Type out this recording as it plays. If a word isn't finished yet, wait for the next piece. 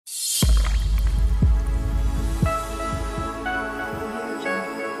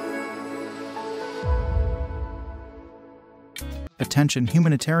Attention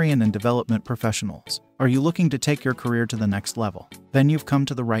humanitarian and development professionals. Are you looking to take your career to the next level? Then you've come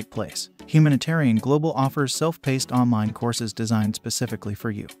to the right place. Humanitarian Global offers self-paced online courses designed specifically for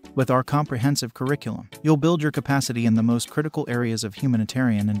you. With our comprehensive curriculum, you'll build your capacity in the most critical areas of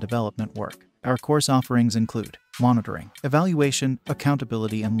humanitarian and development work. Our course offerings include monitoring, evaluation,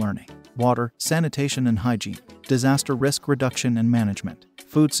 accountability and learning, water, sanitation and hygiene, disaster risk reduction and management,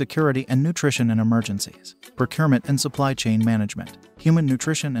 food security and nutrition in emergencies, procurement and supply chain management, human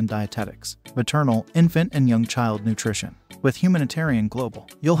nutrition and dietetics, maternal, infant and young child nutrition. With Humanitarian Global,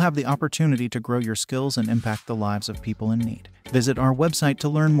 you'll have the opportunity to grow your skills and impact the lives of people in need. Visit our website to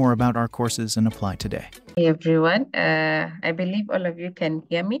learn more about our courses and apply today. Hey everyone, I believe all of you can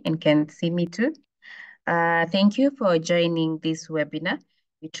hear me and can see me too. Thank you for joining this webinar.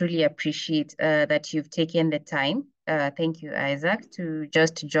 We truly appreciate that you've taken the time. Thank you, Isaac, to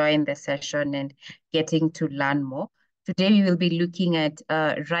just join the session and getting to learn more. Today, we will be looking at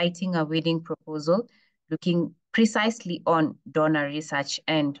writing a winning proposal, looking precisely on donor research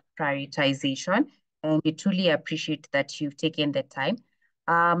and prioritization. And we truly appreciate that you've taken the time.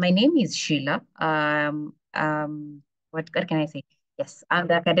 My name is Sheilah. What can I say? Yes, I'm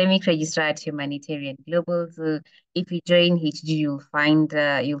the academic registrar at Humanitarian Global. So if you join HG, you'll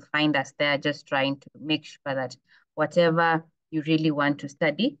find us there, just trying to make sure that whatever you really want to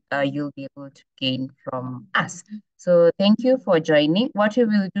study, you'll be able to gain from us. So thank you for joining. What we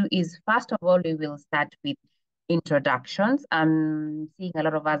will do is, first of all, we will start with introductions. I'm seeing a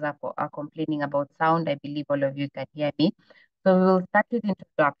lot of us are complaining about sound. I believe all of you can hear me. So we will start with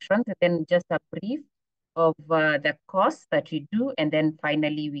introductions and then just a brief of the course that we do, and then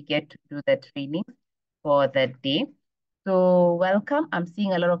finally we get to do the training for the day. So welcome. I'm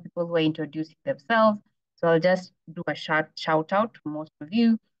seeing a lot of people who are introducing themselves. So I'll just do a shout out to most of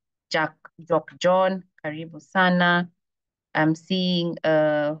you. Jock John, Karibu Sana. I'm seeing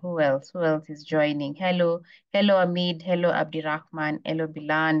who else is joining? Hello Amid, hello Abdirahman, hello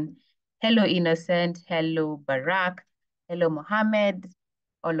Bilan, hello Innocent, hello Barak, hello Mohammed.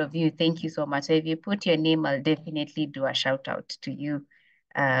 All of you, thank you so much. So if you put your name, I'll definitely do a shout out to you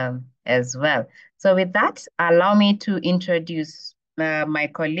as well. So with that, allow me to introduce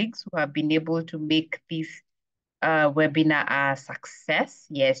my colleagues who have been able to make this webinar a success.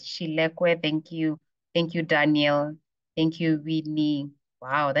 Yes, Shilekwe, thank you. Thank you, Daniel. Thank you, Whitney.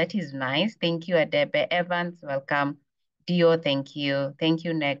 Wow, that is nice. Thank you, Adebe Evans. Welcome. Dio, thank you. Thank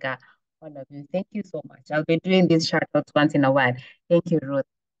you, Nega. All of you, thank you so much. I'll be doing these shout outs once in a while. Thank you, Ruth.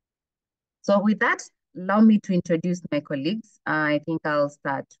 So with that, allow me to introduce my colleagues. I think I'll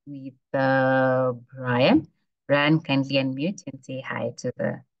start with Brian. Brian, kindly unmute and say hi to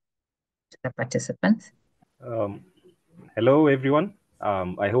the participants. Hello, everyone.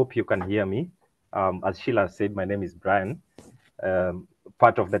 I hope you can hear me. As Sheila said, my name is Brian,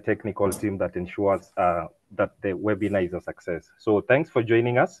 part of the technical team that ensures that the webinar is a success. So thanks for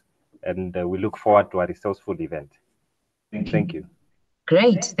joining us, and we look forward to a resourceful event. Thank you.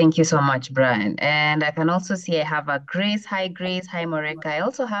 Great. Thank you so much, Brian. And I can also see I have a Grace. Hi, Grace. Hi, Moreka. I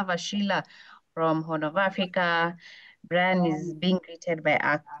also have a Sheila from Horn of Africa. Brian is being greeted by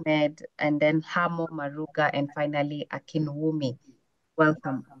Ahmed, and then Hamo, Maruga, and finally Akinwumi.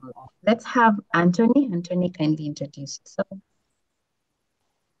 Welcome. Let's have Anthony. Anthony, kindly introduce yourself.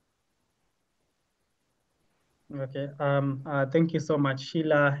 Okay. Thank you so much,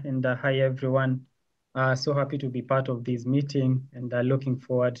 Sheila, and hi, everyone. So happy to be part of this meeting and looking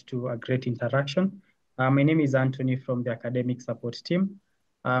forward to a great interaction. My name is Anthony from the academic support team,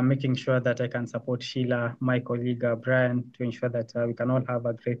 making sure that I can support Sheila, my colleague Brian, to ensure that we can all have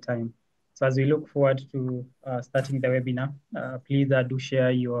a great time. So as we look forward to starting the webinar, please do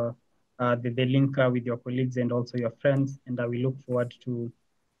share your the link with your colleagues and also your friends, and we look forward to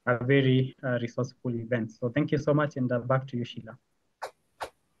a very resourceful event. So thank you so much, and back to you, Sheila.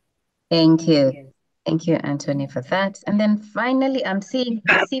 Thank you. Thank you, Anthony, for that. And then finally, I'm seeing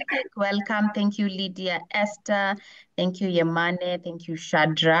Pacific. Welcome. Thank you, Lydia, Esther. Thank you, Yamane. Thank you,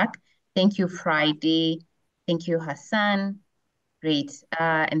 Shadrach. Thank you, Friday. Thank you, Hassan. Great.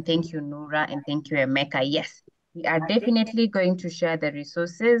 And thank you, Noura. And thank you, Emeka. Yes, we are definitely going to share the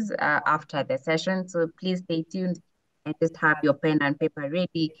resources after the session. So please stay tuned and just have your pen and paper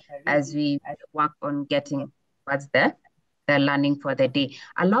ready as we work on getting what's there. The learning for the day.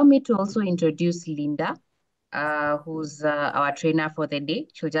 Allow me to also introduce Linda, who's our trainer for the day.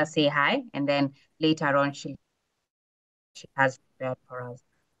 She'll just say hi, and then later on she has prepared for us.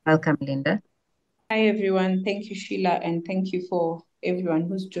 Welcome, Linda. Hi, everyone. Thank you, Sheila, and thank you for everyone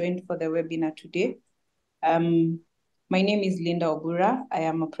who's joined for the webinar today. My name is Linda Obura. I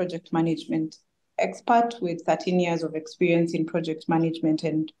am a project management expert with 13 years of experience in project management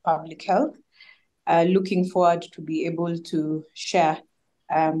and public health. Looking forward to be able to share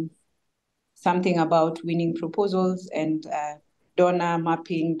something about winning proposals and donor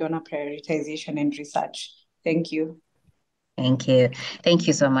mapping, donor prioritization, and research. Thank you. Thank you. Thank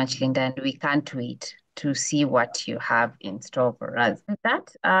you so much, Linda. And we can't wait to see what you have in store for us. With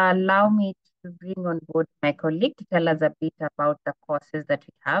that, allow me to bring on board my colleague to tell us a bit about the courses that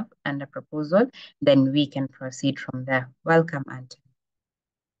we have and the proposal. Then we can proceed from there. Welcome, Anthony.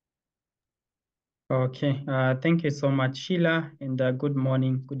 Okay, thank you so much, Sheilah, and good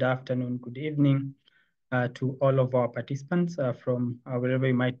morning, good afternoon, good evening to all of our participants from wherever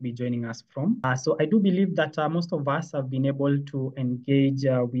you might be joining us from. So I do believe that most of us have been able to engage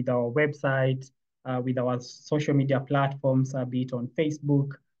with our website, with our social media platforms, be it on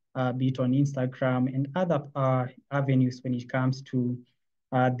Facebook, be it on Instagram, and other avenues when it comes to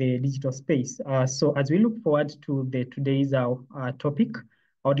the digital space. So as we look forward to today's topic,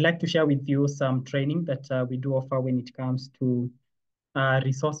 I would like to share with you some training that we do offer when it comes to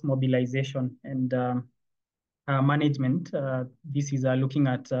resource mobilization and management. This is looking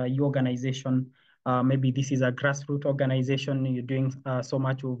at your organization. Maybe this is a grassroots organization. You're doing so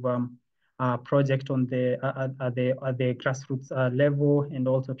much of project on the grassroots level, and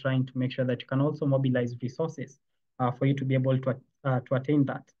also trying to make sure that you can also mobilize resources for you to be able to attain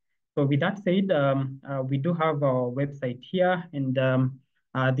that. So with that said, we do have our website here, and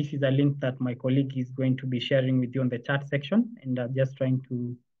this is a link that my colleague is going to be sharing with you on the chat section, and just trying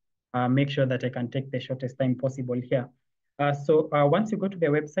to make sure that I can take the shortest time possible here. So once you go to the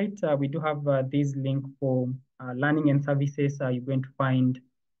website, we do have this link for learning and services. You're going to find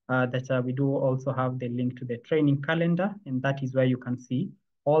that we do also have the link to the training calendar, and that is where you can see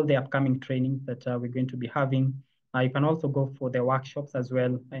all the upcoming trainings that we're going to be having. You can also go for the workshops as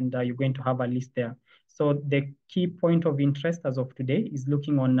well, and you're going to have a list there. So the key point of interest as of today is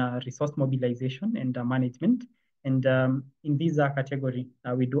looking on resource mobilization and management. And in this category,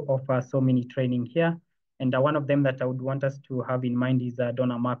 we do offer so many training here. And one of them that I would want us to have in mind is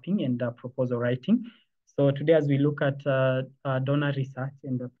donor mapping and proposal writing. So today, as we look at donor research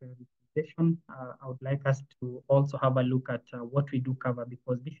and prioritization, I would like us to also have a look at what we do cover,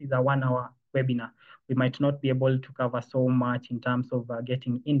 because this is a 1-hour webinar. We might not be able to cover so much in terms of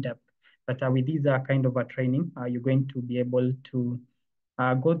getting in-depth, but with this kind of a training, you're going to be able to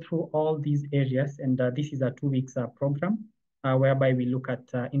go through all these areas. And this is a 2 weeks program whereby we look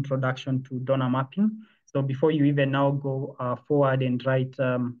at introduction to donor mapping. So before you even now go forward and write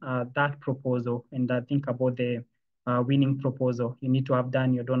that proposal and think about the winning proposal, you need to have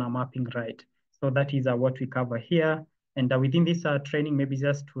done your donor mapping right. So that is what we cover here. And within this training, maybe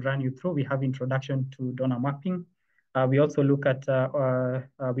just to run you through, we have introduction to donor mapping. We also look at,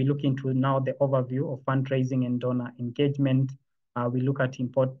 we look into now the overview of fundraising and donor engagement. We look at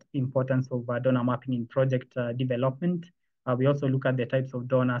importance of donor mapping in project development. We also look at the types of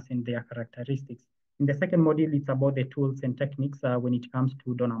donors and their characteristics. In the second module, it's about the tools and techniques when it comes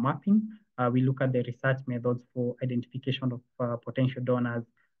to donor mapping. We look at the research methods for identification of potential donors.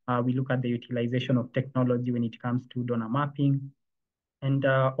 We look at the utilization of technology when it comes to donor mapping. And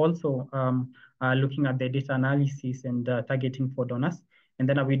also looking at the data analysis and targeting for donors. And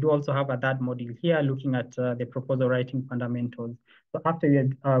then we do also have a third module here looking at the proposal writing fundamentals. So after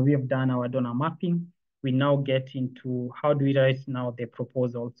we have done our donor mapping, we now get into how do we write now the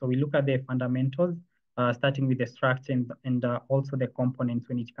proposal. So we look at the fundamentals, starting with the structure and also the components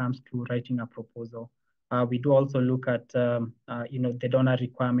when it comes to writing a proposal. We do also look at the donor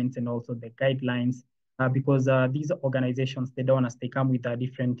requirements and also the guidelines, because these organizations, the donors, they come with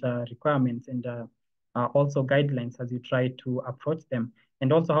different requirements and also guidelines as you try to approach them,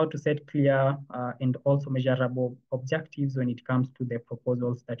 and also how to set clear and also measurable objectives when it comes to the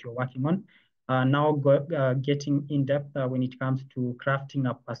proposals that you're working on. Now getting in depth when it comes to crafting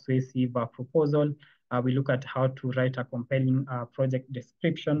a persuasive proposal. We look at how to write a compelling project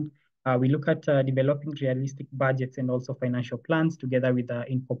description. We look at developing realistic budgets and also financial plans together with the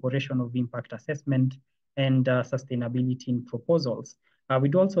incorporation of impact assessment and sustainability in proposals. We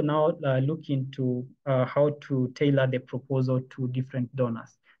do also now look into how to tailor the proposal to different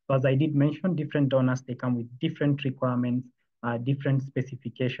donors. So as I did mention, different donors, they come with different requirements, different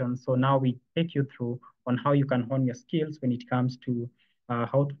specifications. So now we take you through on how you can hone your skills when it comes to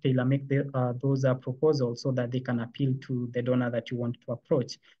how to tailor make those proposals so that they can appeal to the donor that you want to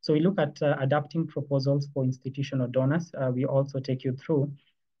approach. So we look at adapting proposals for institutional donors. We also take you through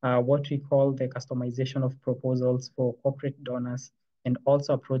what we call the customization of proposals for corporate donors, and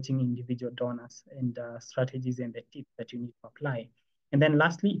also approaching individual donors and strategies and the tips that you need to apply. And then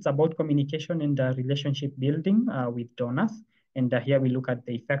lastly, it's about communication and relationship building with donors. And here we look at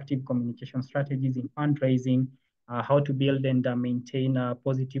the effective communication strategies in fundraising, how to build and maintain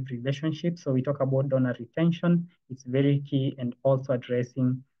positive relationships. So we talk about donor retention. It's very key, and also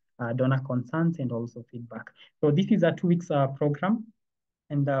addressing donor concerns and also feedback. So this is a 2 weeks program.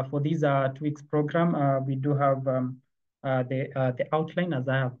 And for this 2 weeks program, we do have the outline as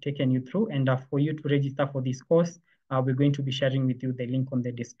I have taken you through. And for you to register for this course, we're going to be sharing with you the link on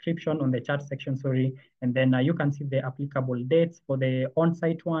the description, on the chat section, sorry. And then you can see the applicable dates for the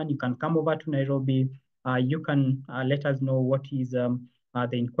on-site one. You can come over to Nairobi. You can let us know what is the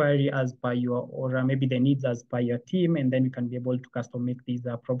inquiry as per your, or maybe the needs as per your team, and then we can be able to custom make this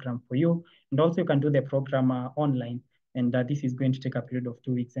program for you. And also you can do the program online. And this is going to take a period of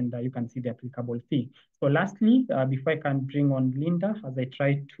 2 weeks, and you can see the applicable fee. So lastly, before I can bring on Linda, as I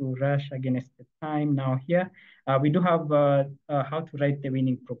try to rush against the time now here, we do have how to write the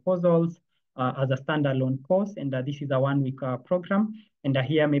winning proposals as a standalone course. And this is a 1 week program. And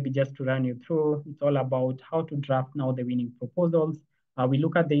here, maybe just to run you through, it's all about how to draft now the winning proposals. We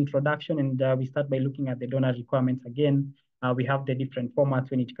look at the introduction, and we start by looking at the donor requirements again. We have the different formats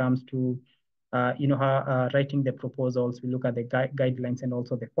when it comes to writing the proposals. We look at the guidelines and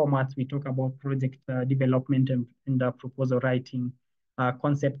also the formats. We talk about project development and proposal writing,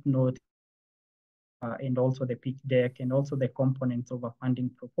 concept note, and also the pitch deck, and also the components of a funding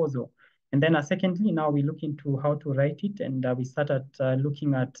proposal. And then secondly, now we look into how to write it, and we started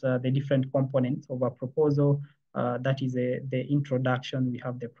looking at the different components of a proposal. That is the introduction. We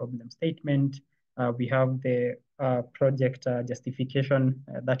have the problem statement. We have the project justification,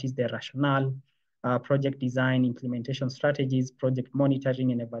 that is the rationale, project design, implementation strategies, project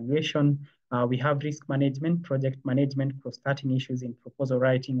monitoring and evaluation. We have risk management, project management, cross-cutting issues in proposal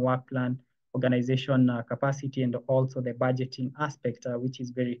writing, work plan, organization capacity, and also the budgeting aspect, which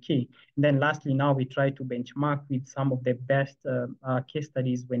is very key. And then lastly, now we try to benchmark with some of the best case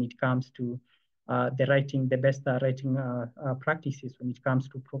studies when it comes to the best writing practices when it comes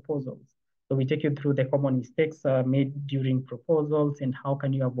to proposals. So we take you through the common mistakes made during proposals and how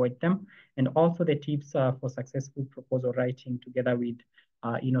can you avoid them, and also the tips for successful proposal writing, together with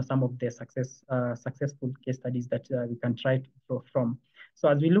some of the successful case studies that we can try to draw from. So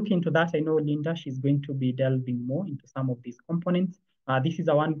as we look into that, I know Linda, she's going to be delving more into some of these components. This is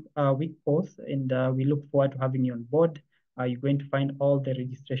a 1 week course, and we look forward to having you on board. You're going to find all the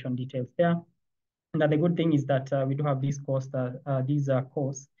registration details there. And the good thing is that we do have this course,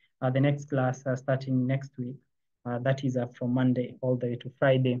 the next class starting next week. That is from Monday all the way to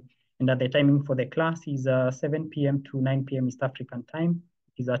Friday. And the timing for the class is 7 p.m. to 9 p.m. East African time.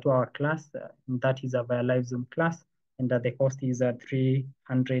 It is a 2-hour class, and that is via live Zoom class. And the cost is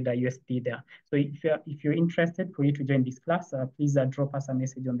 300 USD there. So if you're interested for you to join this class, please drop us a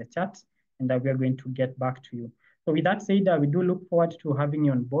message on the chat, and we are going to get back to you. So with that said, we do look forward to having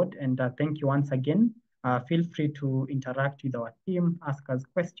you on board, and thank you once again. Feel free to interact with our team, ask us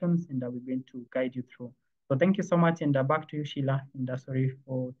questions, and we're going to guide you through. So thank you so much, and back to you, Sheilah, and sorry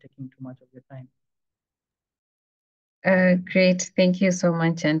for taking too much of your time. Great. Thank you so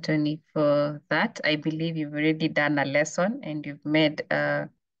much, Anthony, for that. I believe you've already done a lesson, and you've made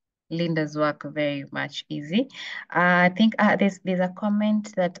Linda's work very much easy. I think there's a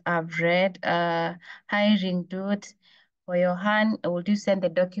comment that I've read. Hiring dude, for Johan, would you send the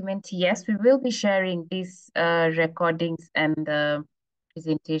document? Yes, we will be sharing these recordings and the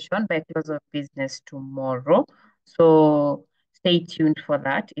presentation by close of business tomorrow. So stay tuned for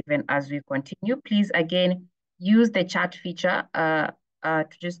that, even as we continue. Please, again, use the chat feature to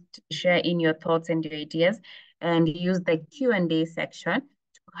just share in your thoughts and your ideas, and use the Q&A section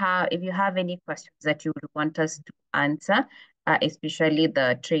if you have any questions that you would want us to answer, especially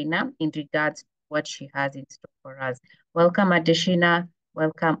the trainer, in regards to what she has in store for us. Welcome, Adeshina.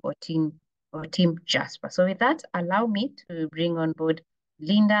 Welcome, Otim Jasper. So with that, allow me to bring on board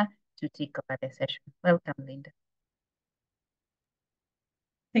Linda to take over the session. Welcome, Linda.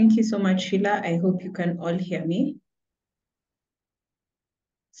 Thank you so much, Sheilah. I hope you can all hear me.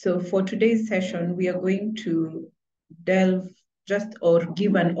 So for today's session, we are going to delve or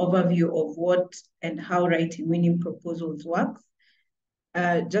give an overview of what and how writing winning proposals works.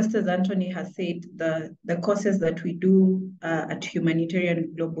 Just as Anthony has said, the courses that we do at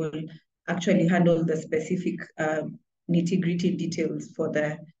Humanitarian Global actually handle the specific nitty-gritty details for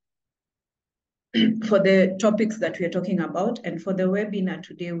the topics that we are talking about. And for the webinar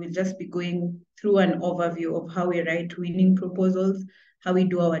today, we'll just be going through an overview of how we write winning proposals, how we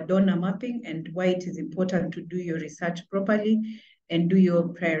do our donor mapping, and why it is important to do your research properly and do your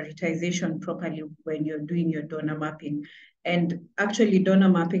prioritization properly when you're doing your donor mapping. And actually, donor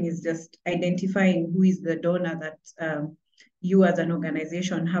mapping is just identifying who is the donor that you as an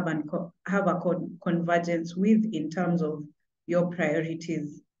organization have a convergence with in terms of your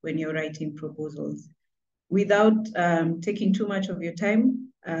priorities when you're writing proposals. Without taking too much of your time,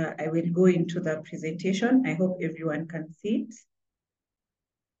 I will go into the presentation. I hope everyone can see it.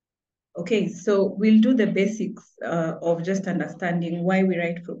 Okay, so we'll do the basics of just understanding why we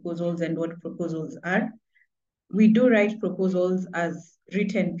write proposals and what proposals are. We do write proposals as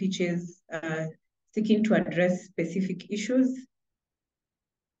written pitches seeking to address specific issues.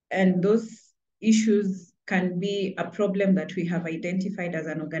 And those issues can be a problem that we have identified as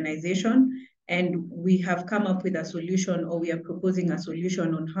an organization, and we have come up with a solution, or we are proposing a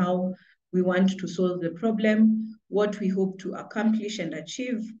solution on how we want to solve the problem, what we hope to accomplish and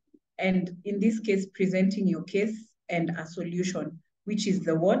achieve, and in this case, presenting your case and a solution, which is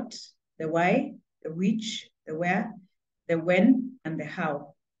the what, the why, the which, the where, the when, and the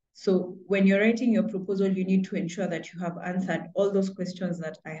how. So when you're writing your proposal, you need to ensure that you have answered all those questions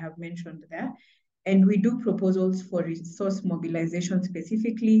that I have mentioned there. And we do proposals for resource mobilization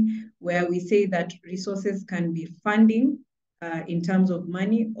specifically, where we say that resources can be funding in terms of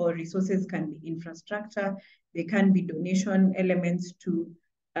money, or resources can be infrastructure. They can be donation elements to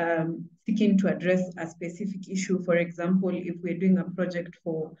seeking to address a specific issue. For example, if we're doing a project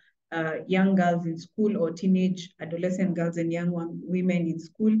for young girls in school, or teenage adolescent girls and young women in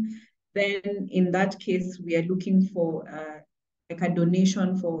school, then in that case, we are looking for like a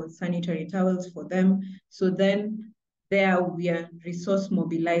donation for sanitary towels for them. So then there we are resource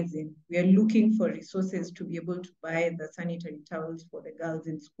mobilizing. We are looking for resources to be able to buy the sanitary towels for the girls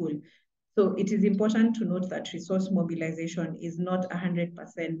in school. So it is important to note that resource mobilization is not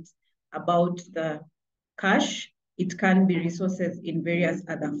 100% about the cash. It can be resources in various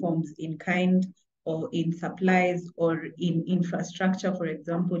other forms, in kind, or in supplies, or in infrastructure. For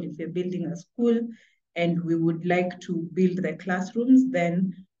example, if we're building a school and we would like to build the classrooms,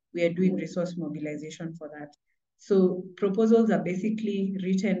 then we are doing resource mobilization for that. So proposals are basically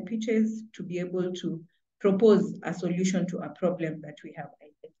written pitches to be able to propose a solution to a problem that we have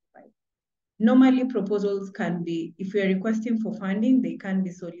identified. Normally, proposals can be, if we are requesting for funding, they can be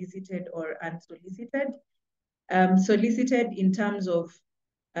solicited or unsolicited. Solicited in terms of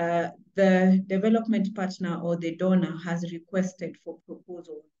the development partner or the donor has requested for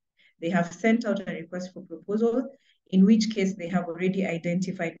proposal. They have sent out a request for proposal, in which case they have already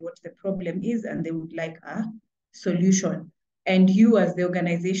identified what the problem is and they would like a solution. And you as the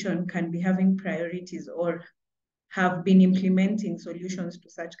organization can be having priorities or have been implementing solutions to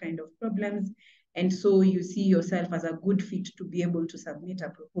such kind of problems. And so you see yourself as a good fit to be able to submit a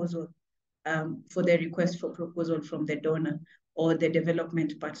proposal for the request for proposal from the donor or the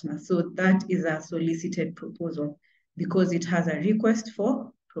development partner. So that is a solicited proposal because it has a request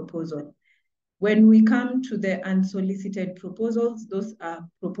for proposal. When we come to the unsolicited proposals, those are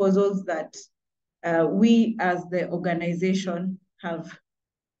proposals that we as the organization have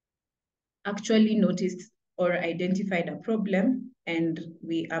actually noticed or identified a problem, and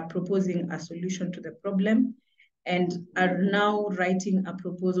we are proposing a solution to the problem, and are now writing a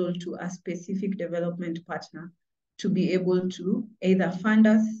proposal to a specific development partner to be able to either fund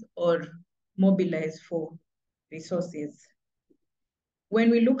us or mobilize for resources. When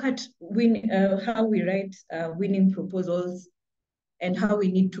we look at how we write winning proposals and how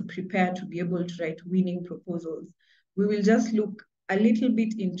we need to prepare to be able to write winning proposals, we will just look a little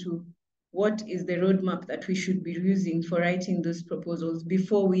bit into what is the roadmap that we should be using for writing those proposals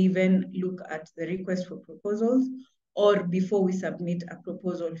before we even look at the request for proposals or before we submit a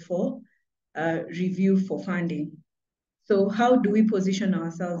proposal for review for funding. So how do we position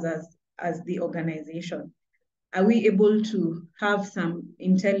ourselves as the organization? Are we able to have some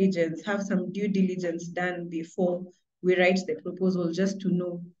intelligence, have some due diligence done before we write the proposal, just to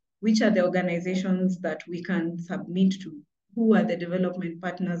know which are the organizations that we can submit to? Who are the development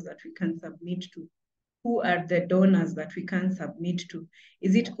partners that we can submit to? Who are the donors that we can submit to?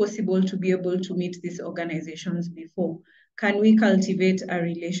 Is it possible to be able to meet these organizations before? Can we cultivate a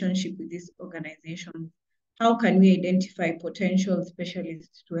relationship with these organizations? How can we identify potential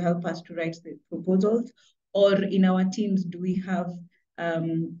specialists to help us to write the proposals? Or in our teams, do we have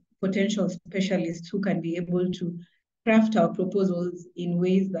potential specialists who can be able to craft our proposals in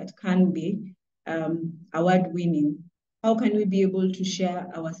ways that can be award-winning? How can we be able to share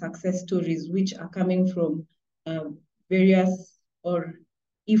our success stories, which are coming from various, or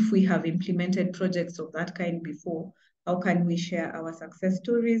if we have implemented projects of that kind before, how can we share our success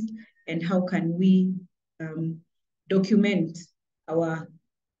stories, and how can we document our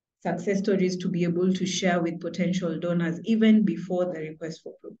success stories to be able to share with potential donors even before the request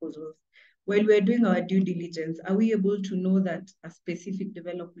for proposals. While we're doing our due diligence, are we able to know that a specific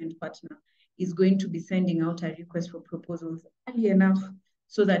development partner is going to be sending out a request for proposals early enough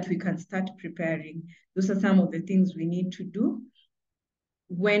so that we can start preparing? Those are some of the things we need to do.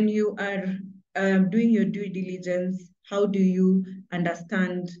 When you are doing your due diligence, how do you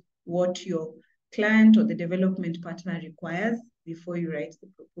understand what your client or the development partner requires before you write the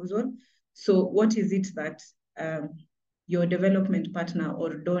proposal? So what is it that your development partner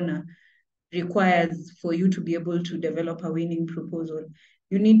or donor requires for you to be able to develop a winning proposal?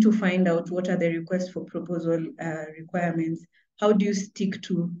 You need to find out what are the requests for proposal requirements. How do you stick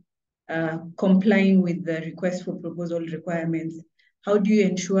to complying with the request for proposal requirements? How do you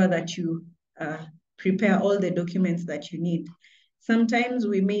ensure that you prepare all the documents that you need? Sometimes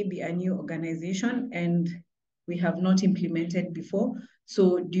we may be a new organization and we have not implemented before.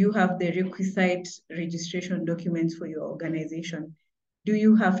 So do you have the requisite registration documents for your organization? Do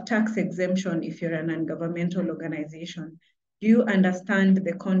you have tax exemption if you're a non-governmental organization? Do you understand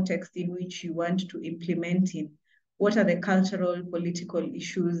the context in which you want to implement in? What are the cultural, political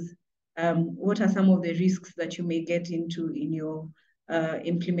issues? What are some of the risks that you may get into in your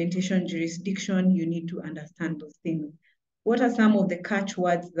implementation jurisdiction? You need to understand those things. What are some of the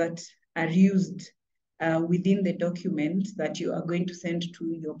catchwords that are used within the document that you are going to send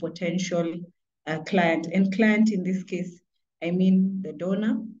to your potential client? And client in this case, I mean the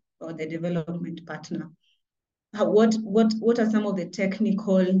donor or the development partner. What are some of the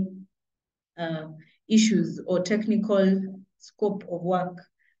technical issues or technical scope of work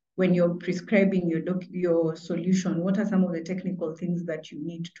when you're prescribing your solution? What are some of the technical things that you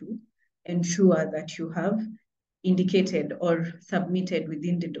need to ensure that you have indicated or submitted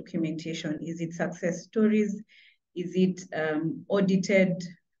within the documentation? Is it success stories? Is it audited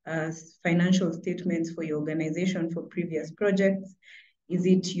financial statements for your organization for previous projects? Is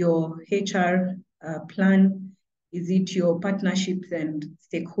it your HR plan? Is it your partnerships and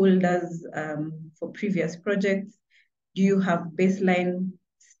stakeholders for previous projects? Do you have baseline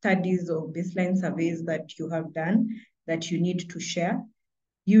studies or baseline surveys that you have done that you need to share?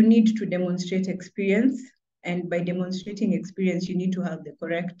 You need to demonstrate experience. And by demonstrating experience, you need to have the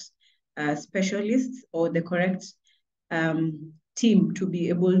correct specialists or the correct team to be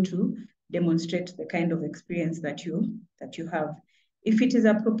able to demonstrate the kind of experience that you have. If it is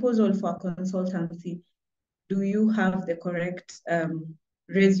a proposal for a consultancy, do you have the correct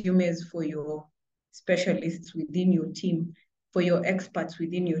resumes for your specialists within your team, for your experts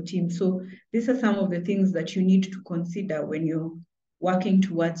within your team? So these are some of the things that you need to consider when you're working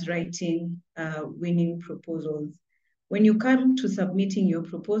towards writing winning proposals. When you come to submitting your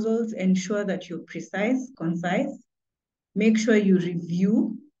proposals, ensure that you're precise, concise. Make sure you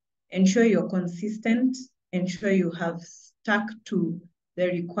review, ensure you're consistent, ensure you have stuck to the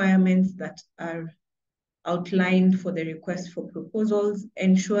requirements that are outlined for the request for proposals.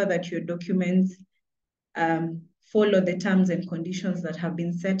 Ensure that your documents follow the terms and conditions that have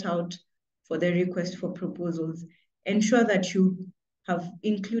been set out for the request for proposals. Ensure that you have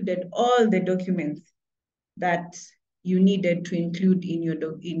included all the documents that you needed to include in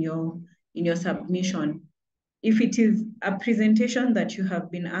your submission. If it is a presentation that you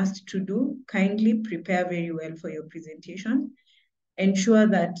have been asked to do, kindly prepare very well for your presentation. Ensure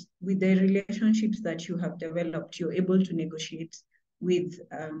that with the relationships that you have developed, you're able to negotiate with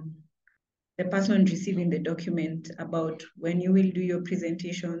the person receiving the document about when you will do your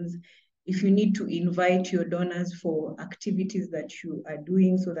presentations. If you need to invite your donors for activities that you are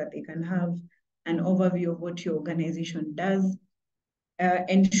doing so that they can have an overview of what your organization does,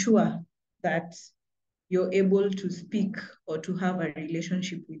 ensure that you're able to speak or to have a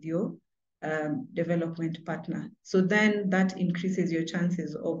relationship with your development partner. So then that increases your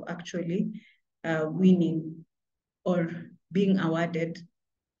chances of actually winning or being awarded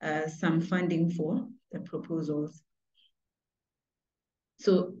some funding for the proposals.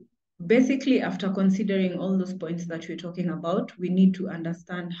 So basically, after considering all those points that we're talking about, we need to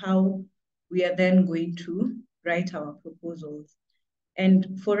understand how we are then going to write our proposals.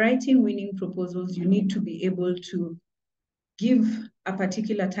 And for writing winning proposals, you need to be able to give a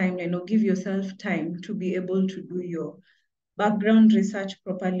particular timeline or give yourself time to be able to do your background research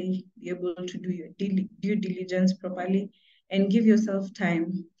properly, be able to do your due diligence properly, and give yourself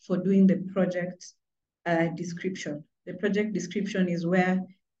time for doing the project description. The project description is where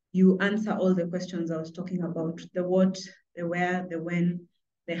you answer all the questions I was talking about: the what, the where, the when,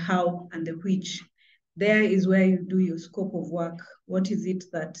 the how, and the which. There is where you do your scope of work. What is it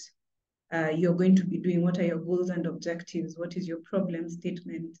that you're going to be doing, what are your goals and objectives, what is your problem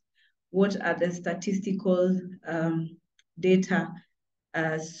statement, what are the statistical data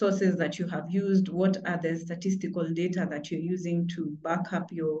sources that you have used, what are the statistical data that you're using to back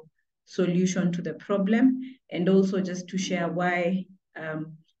up your solution to the problem, and also just to share why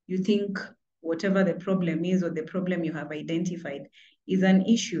you think whatever the problem is or the problem you have identified is an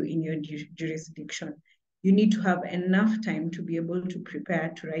issue in your jurisdiction. You need to have enough time to be able to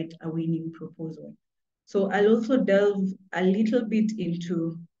prepare to write a winning proposal. So I'll also delve a little bit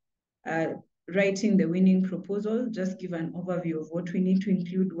into writing the winning proposal, just give an overview of what we need to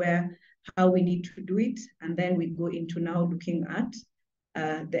include, where, how we need to do it, and then we go into now looking at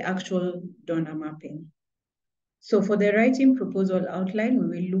the actual donor mapping. So for the writing proposal outline, we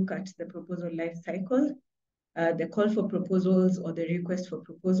will look at the proposal life cycle, the call for proposals or the request for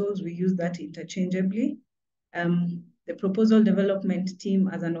proposals. We use that interchangeably. The proposal development team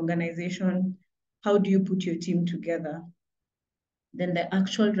as an organization, how do you put your team together? Then the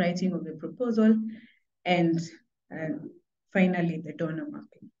actual writing of the proposal, and finally the donor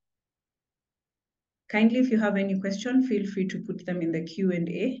mapping. Kindly, if you have any question, feel free to put them in the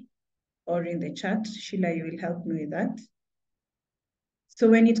Q&A or in the chat. Sheilah, you will help me with that. So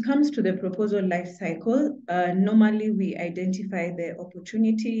when it comes to the proposal life cycle, normally we identify the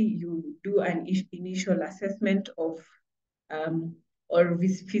opportunity, you do an initial assessment of or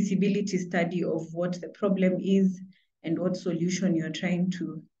feasibility study of what the problem is and what solution you're trying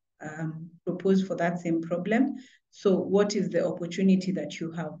to propose for that same problem. So what is the opportunity that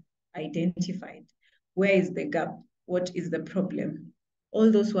you have identified? Where is the gap? What is the problem?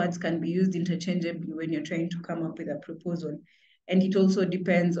 All those words can be used interchangeably when you're trying to come up with a proposal. And it also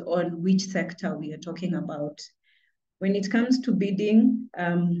depends on which sector we are talking about. When it comes to bidding,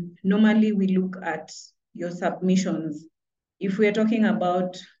 normally we look at your submissions. If we are talking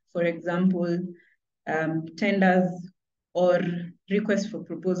about, for example, tenders or requests for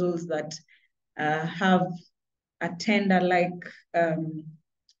proposals that have a tender-like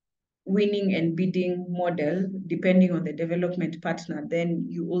winning and bidding model, depending on the development partner, then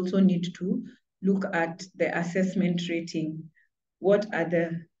you also need to look at the assessment rating. What are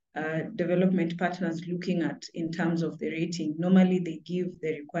the development partners looking at in terms of the rating? Normally they give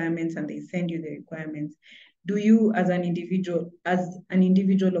the requirements and they send you the requirements. Do you as an individual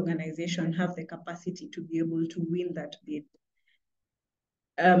organization have the capacity to be able to win that bid?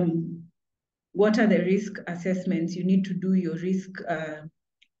 What are the risk assessments? You need to do your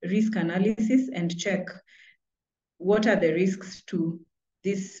risk analysis and check what are the risks to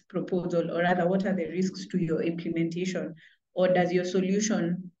this proposal, or rather, what are the risks to your implementation? Or does your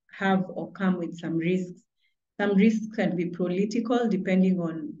solution have or come with some risks? Some risks can be political, depending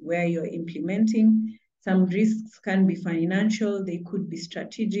on where you're implementing. Some risks can be financial, they could be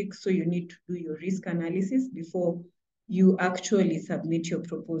strategic, so you need to do your risk analysis before you actually submit your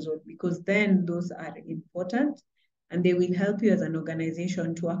proposal, because then those are important and they will help you as an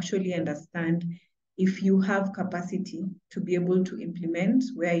organization to actually understand if you have capacity to be able to implement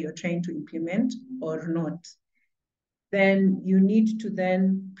where you're trying to implement or not. Then you need to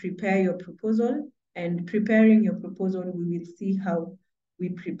then prepare your proposal, and preparing your proposal, we will see how we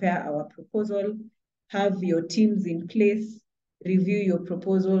prepare our proposal, have your teams in place, review your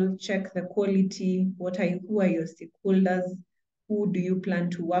proposal, check the quality, who are your stakeholders, who do you plan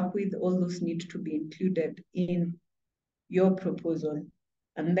to work with? All those need to be included in your proposal.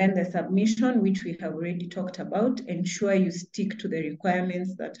 And then the submission, which we have already talked about, ensure you stick to the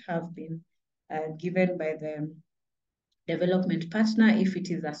requirements that have been given by the development partner if it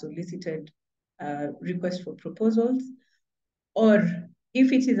is a solicited request for proposals. Or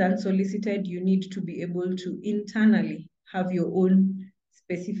if it is unsolicited, you need to be able to internally have your own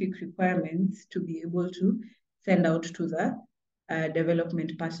specific requirements to be able to send out to the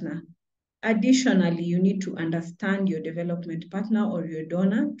development partner. Additionally, you need to understand your development partner or your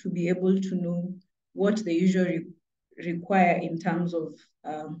donor to be able to know what they usually require in terms of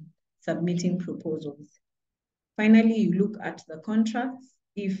submitting proposals. Finally, you look at the contracts,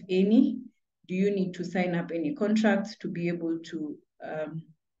 if any. Do you need to sign up any contracts to be able to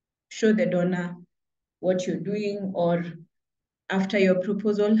show the donor what you're doing? Or after your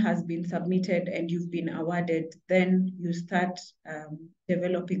proposal has been submitted and you've been awarded, then you start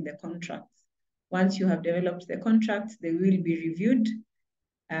developing the contracts. Once you have developed the contracts, they will be reviewed.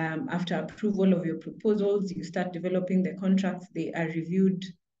 After approval of your proposals, you start developing the contracts, they are reviewed,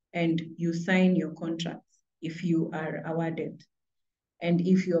 and you sign your contracts if you are awarded, and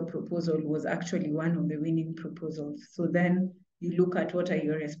if your proposal was actually one of the winning proposals. So then you look at what are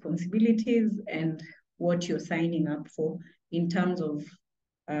your responsibilities and what you're signing up for in terms of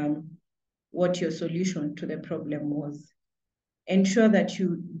what your solution to the problem was. Ensure that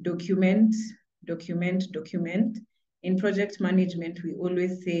you document. In project management, we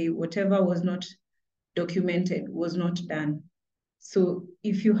always say whatever was not documented was not done. So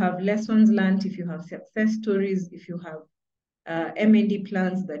if you have lessons learned, if you have success stories, if you have M&D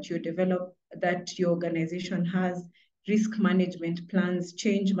plans that you develop, that your organization has, risk management plans,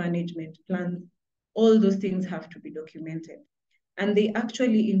 change management plans, all those things have to be documented. And they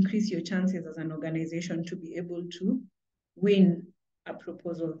actually increase your chances as an organization to be able to win a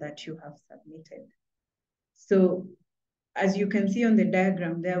proposal that you have submitted. So as you can see on the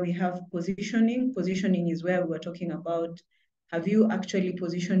diagram there, we have positioning. Positioning is where we're talking about, have you actually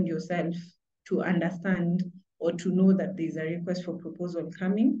positioned yourself to understand or to know that there's a request for proposal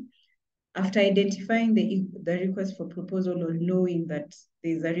coming? After identifying the request for proposal or knowing that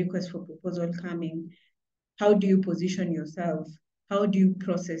there's a request for proposal coming, how do you position yourself? How do you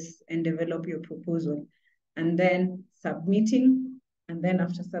process and develop your proposal? And then submitting. And then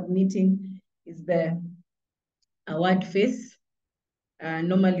after submitting is the award phase.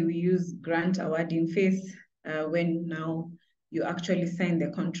 Normally we use grant awarding phase when now you actually sign the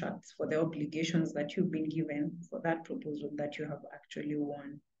contracts for the obligations that you've been given for that proposal that you have actually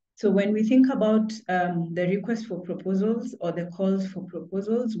won. So when we think about the request for proposals or the calls for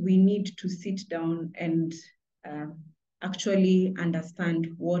proposals, we need to sit down and actually understand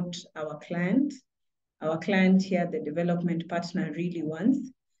what our client here, the development partner, really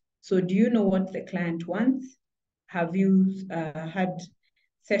wants. So do you know what the client wants? Have you had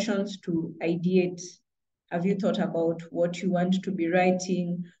sessions to ideate? Have you thought about what you want to be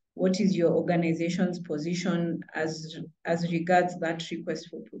writing? What is your organization's position as regards that request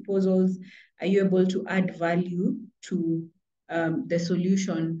for proposals? Are you able to add value to the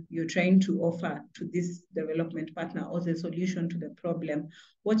solution you're trying to offer to this development partner, or the solution to the problem?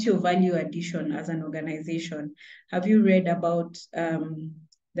 What's your value addition as an organization? Have you read about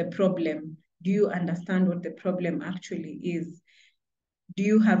the problem? Do you understand what the problem actually is? Do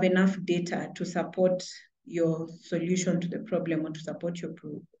you have enough data to support your solution to the problem or to support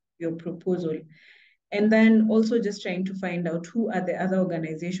your proposal? And then also just trying to find out who are the other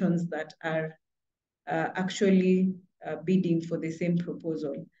organizations that are actually bidding for the same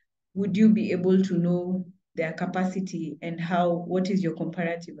proposal. Would you be able to know their capacity and what is your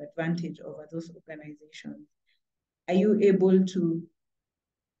comparative advantage over those organizations? Are you able to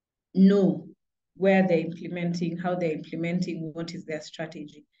know where they're implementing, how they're implementing, what is their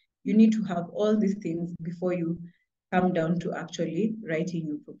strategy? You need to have all these things before you come down to actually writing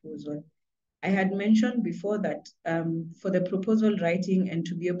your proposal. I had mentioned before that for the proposal writing and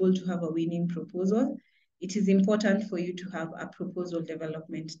to be able to have a winning proposal, it is important for you to have a proposal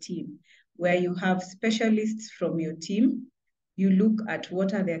development team where you have specialists from your team. You look at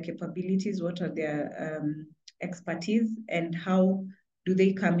what are their capabilities, what are their expertise, and how do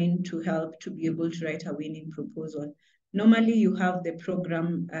they come in to help to be able to write a winning proposal. Normally, you have the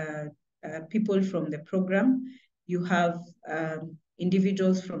program, people from the program, you have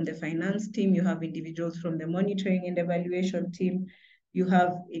individuals from the finance team, you have individuals from the monitoring and evaluation team, you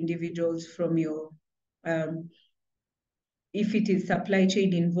have individuals from your, if it is supply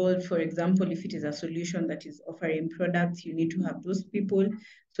chain involved, for example, if it is a solution that is offering products, you need to have those people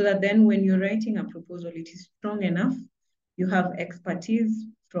so that then when you're writing a proposal, it is strong enough. You have expertise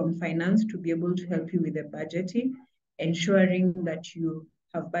from finance to be able to help you with the budgeting, ensuring that you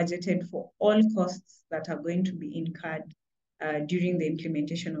have budgeted for all costs that are going to be incurred during the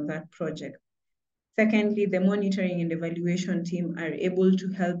implementation of that project. Secondly, the monitoring and evaluation team are able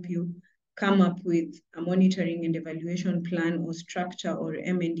to help you come up with a monitoring and evaluation plan or structure or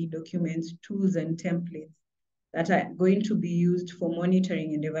M&D documents, tools and templates that are going to be used for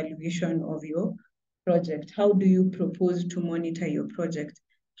monitoring and evaluation of your project. How do you propose to monitor your project?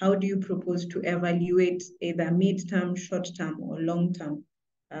 How do you propose to evaluate either mid-term, short-term, or long-term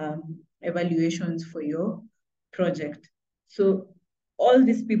evaluations for your project? So all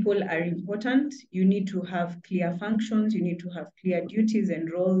these people are important. You need to have clear functions. You need to have clear duties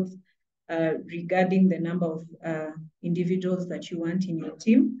and roles regarding the number of individuals that you want in your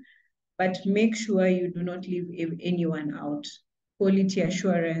team. But make sure you do not leave anyone out. Quality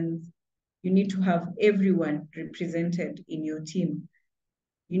assurance, you need to have everyone represented in your team.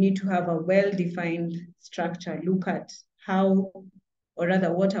 You need to have a well-defined structure. Look at how, or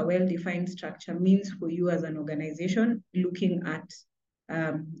rather what a well-defined structure means for you as an organization, looking at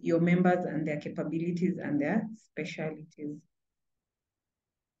your members and their capabilities and their specialties.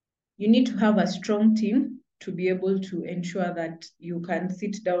 You need to have a strong team to be able to ensure that you can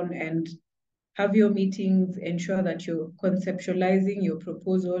sit down and have your meetings, ensure that you're conceptualizing your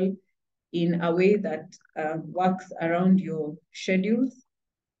proposal, in a way that works around your schedules,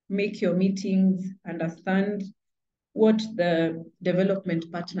 make your meetings, understand what the development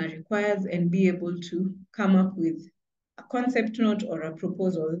partner requires, and be able to come up with a concept note or a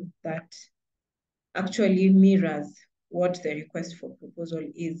proposal that actually mirrors what the request for proposal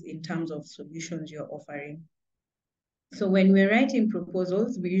is in terms of solutions you're offering. So when we're writing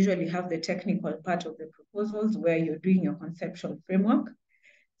proposals, we usually have the technical part of the proposals where you're doing your conceptual framework.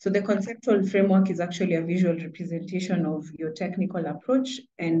 So the conceptual framework is actually a visual representation of your technical approach,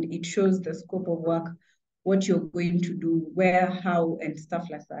 and it shows the scope of work, what you're going to do, where, how, and stuff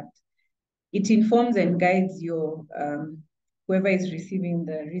like that. It informs and guides your whoever is receiving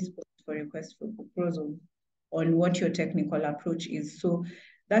the response for request for proposal on what your technical approach is. So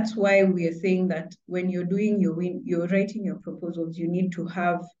that's why we are saying that when you're doing you're writing your proposals, you need to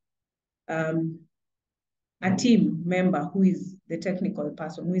have a team member who is the technical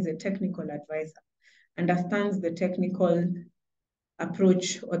person, who is a technical advisor, understands the technical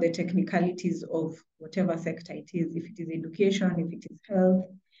approach or the technicalities of whatever sector it is. If it is education, if it is health,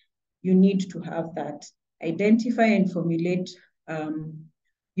 you need to have that. Identify and formulate.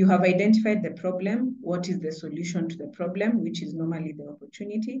 You have identified the problem. What is the solution to the problem, which is normally the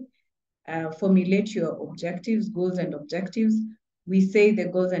opportunity? Formulate your objectives, goals and objectives. We say the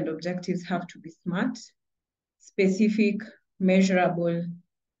goals and objectives have to be SMART, specific, measurable,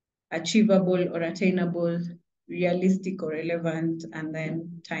 achievable or attainable, realistic or relevant, and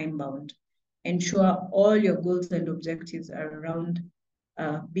then time-bound. Ensure all your goals and objectives are around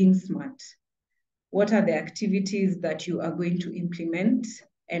being SMART. What are the activities that you are going to implement,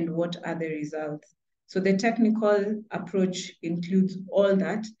 and what are the results? So the technical approach includes all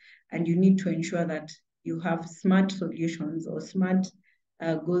that, and you need to ensure that you have SMART solutions or SMART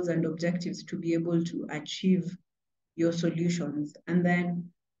goals and objectives to be able to achieve your solutions. And then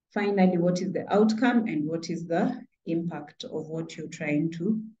finally, what is the outcome and what is the impact of what you're trying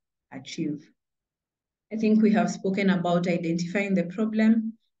to achieve? I think we have spoken about identifying the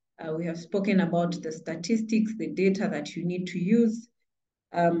problem. We have spoken about the statistics, the data that you need to use.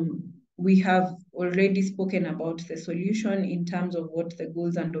 We have already spoken about the solution in terms of what the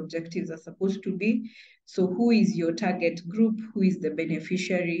goals and objectives are supposed to be. So who is your target group? Who is the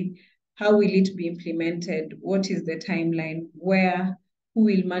beneficiary? How will it be implemented? What is the timeline? Where? Who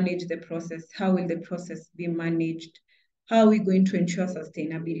will manage the process? How will the process be managed? How are we going to ensure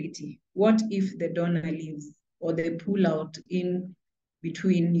sustainability? What if the donor leaves or they pull out in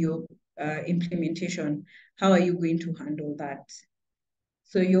between your implementation? How are you going to handle that?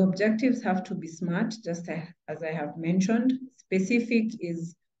 So your objectives have to be SMART, just as I have mentioned. Specific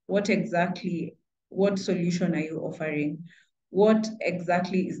is what solution are you offering? What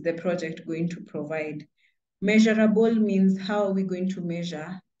exactly is the project going to provide? Measurable means how are we going to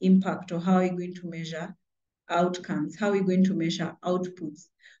measure impact, or how are we going to measure outcomes? How are we going to measure outputs?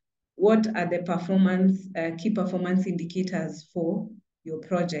 What are the key performance indicators for your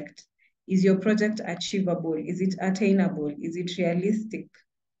project? Is your project achievable? Is it attainable? Is it realistic?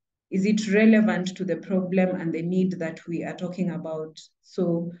 Is it relevant to the problem and the need that we are talking about?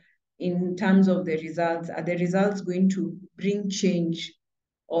 So in terms of the results, are the results going to bring change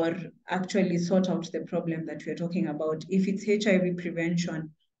or actually sort out the problem that we're talking about? If it's HIV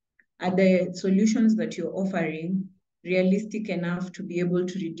prevention, are the solutions that you're offering realistic enough to be able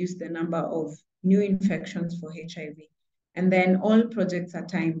to reduce the number of new infections for HIV? And then all projects are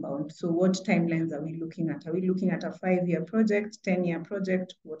time-bound. So what timelines are we looking at? Are we looking at a 5-year project, 10-year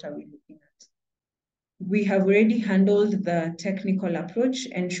project? What are we looking at? We have already handled the technical approach.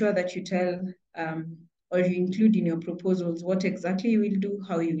 Ensure that you tell or you include in your proposals what exactly you will do,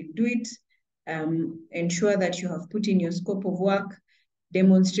 how you will do it. Ensure that you have put in your scope of work.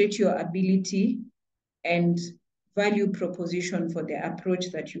 Demonstrate your ability and value proposition for the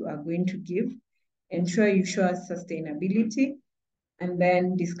approach that you are going to give. Ensure you show us sustainability, and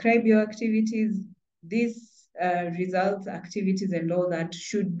then describe your activities. These results, activities, and all that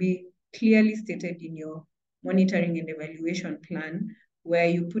should be clearly stated in your monitoring and evaluation plan, where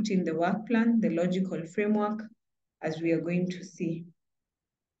you put in the work plan, the logical framework, as we are going to see.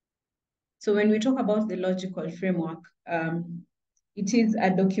 So when we talk about the logical framework, it is a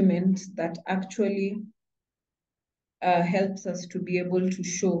document that actually helps us to be able to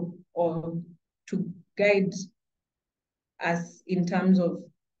show or to guide us in terms of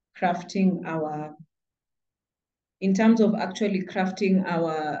crafting our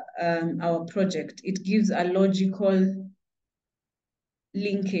project. It gives a logical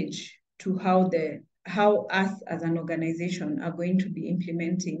linkage to how us as an organization are going to be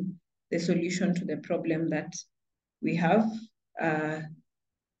implementing the solution to the problem that we have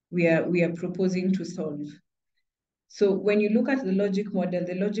we are proposing to solve. So when you look at the logic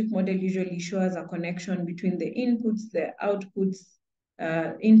model usually shows a connection between the inputs, the outputs,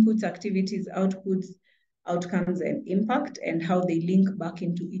 inputs, activities, outputs, outcomes, and impact, and how they link back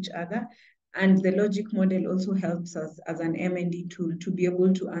into each other. And the logic model also helps us as an M&D tool to be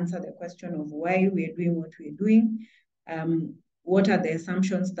able to answer the question of why we are doing what we're doing, what are the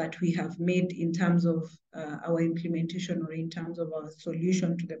assumptions that we have made in terms of our implementation or in terms of our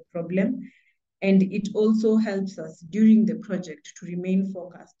solution to the problem. And it also helps us during the project to remain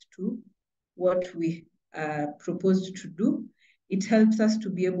focused to what we proposed to do. It helps us to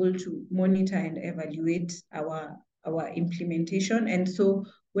be able to monitor and evaluate our implementation. And so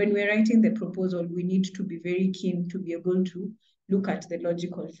when we're writing the proposal, we need to be very keen to be able to look at the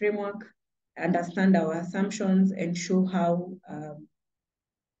logical framework, understand our assumptions, and show how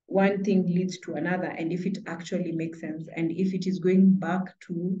one thing leads to another, and if it actually makes sense, and if it is going back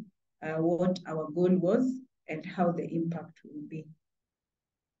to what our goal was and how the impact will be.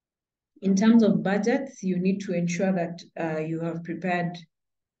 In terms of budgets, you need to ensure that you have prepared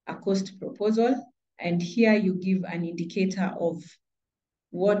a cost proposal, and here you give an indicator of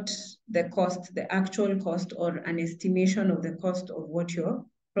what the cost, the actual cost, or an estimation of the cost of what your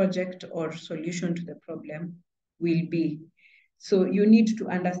project or solution to the problem will be. So you need to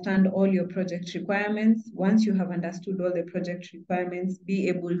understand all your project requirements. Once you have understood all the project requirements, be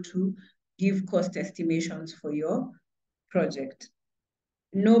able to give cost estimations for your project.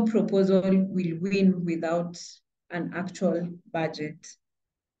 No proposal will win without an actual budget.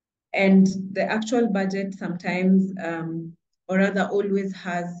 And the actual budget sometimes, or rather always,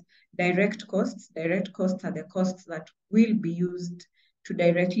 has direct costs. Direct costs are the costs that will be used to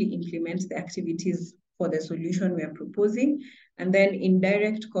directly implement the activities for the solution we are proposing. And then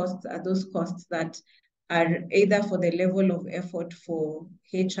indirect costs are those costs that are either for the level of effort for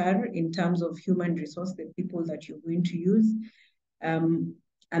HR in terms of human resource, the people that you're going to use, and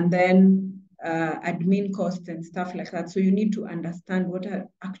then admin costs and stuff like that. So you need to understand what are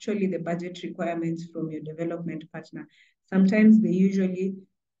actually the budget requirements from your development partner. Sometimes they usually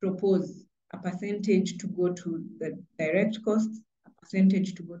propose a percentage to go to the direct costs, a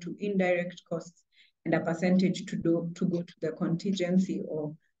percentage to go to indirect costs, and a percentage to go to the contingency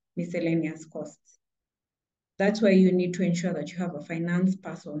or miscellaneous costs. That's why you need to ensure that you have a finance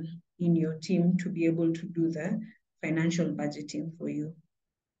person in your team to be able to do the financial budgeting for you.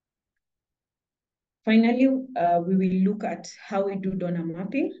 Finally, we will look at how we do donor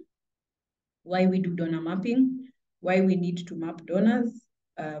mapping, why we do donor mapping, why we need to map donors,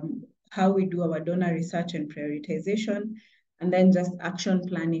 how we do our donor research and prioritization, and then just action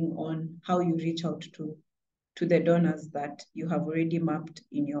planning on how you reach out to the donors that you have already mapped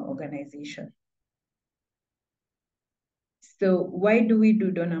in your organization. So why do we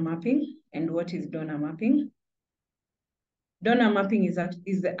do donor mapping, and what is donor mapping? Donor mapping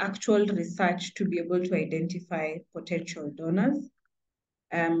is the actual research to be able to identify potential donors.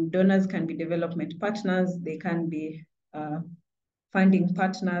 Donors can be development partners, they can be funding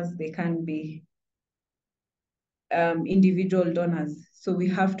partners, they can be individual donors. So we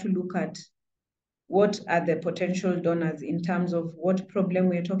have to look at what are the potential donors in terms of what problem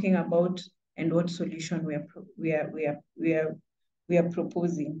we're talking about and what solution we are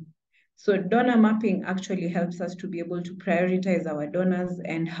proposing. So donor mapping actually helps us to be able to prioritize our donors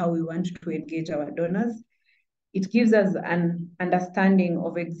and how we want to engage our donors. It gives us an understanding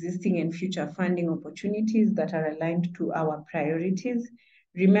of existing and future funding opportunities that are aligned to our priorities.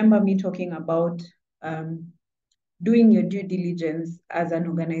 Remember me talking about doing your due diligence as an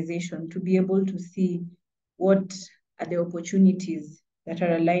organization to be able to see what are the opportunities that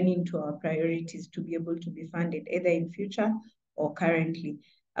are aligning to our priorities to be able to be funded either in future or currently.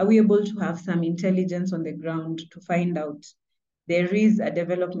 Are we able to have some intelligence on the ground to find out there is a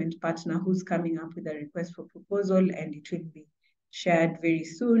development partner who's coming up with a request for proposal and it will be shared very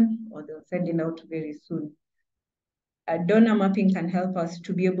soon, or they'll send it out very soon? Donor mapping can help us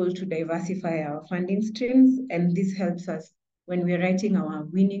to be able to diversify our funding streams, and this helps us when we're writing our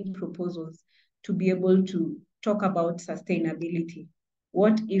winning proposals to be able to talk about sustainability.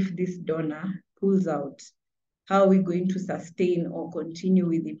 What if this donor pulls out? How are we going to sustain or continue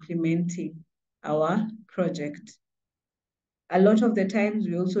with implementing our project? A lot of the times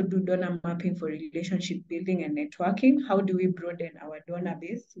we also do donor mapping for relationship building and networking. How do we broaden our donor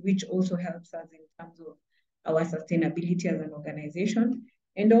base, which also helps us in terms of our sustainability as an organization,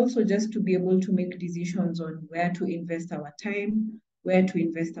 and also just to be able to make decisions on where to invest our time, where to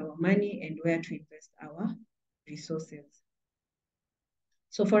invest our money, and where to invest our resources.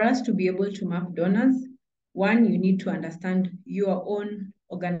 So for us to be able to map donors, one, you need to understand your own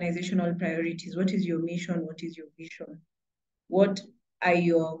organizational priorities? What is your mission? What is your vision? What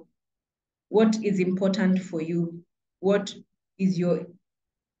is important for you? What is your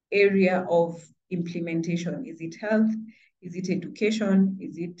area of implementation? Is it health? Is it education?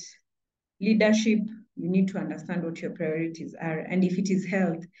 Is it leadership? You need to understand what your priorities are. And if it is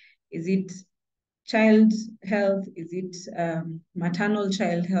health, is it child health? Is it maternal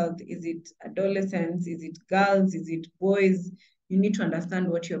child health? Is it adolescents? Is it girls? Is it boys? You need to understand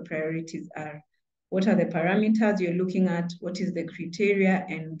what your priorities are. What are the parameters you're looking at? What is the criteria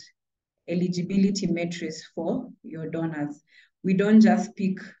and eligibility metrics for your donors? We don't just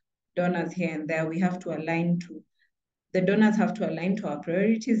pick donors here and there. We have to align to, the donors have to align to our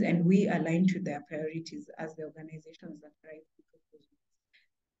priorities, and we align to their priorities as the organizations that write the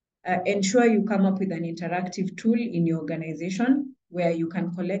proposals. Ensure you come up with an interactive tool in your organization where you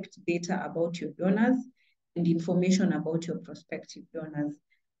can collect data about your donors and information about your prospective donors.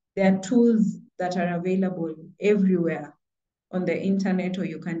 There are tools that are available everywhere on the internet, or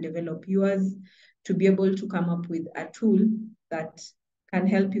you can develop yours to be able to come up with a tool that can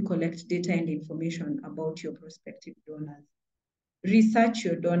help you collect data and information about your prospective donors. Research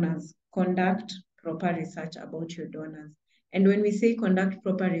your donors, conduct proper research about your donors. And when we say conduct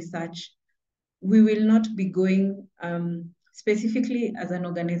proper research, we will not be going specifically as an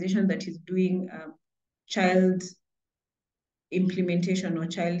organization that is doing child implementation or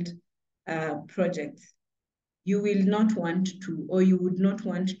child projects. You will not want to, or you would not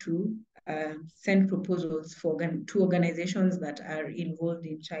want to send proposals to organizations that are involved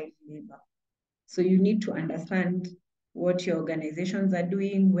in child labor. So you need to understand what your organizations are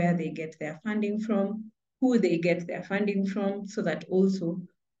doing, where they get their funding from, who they get their funding from, so that also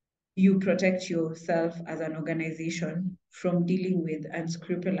you protect yourself as an organization from dealing with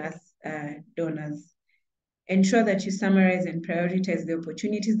unscrupulous donors. Ensure that you summarize and prioritize the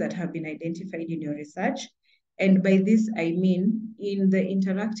opportunities that have been identified in your research. And by this, I mean in the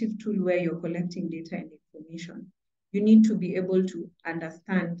interactive tool where you're collecting data and information, you need to be able to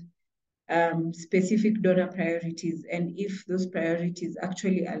understand specific donor priorities, and if those priorities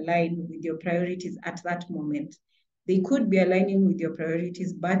actually align with your priorities at that moment. They could be aligning with your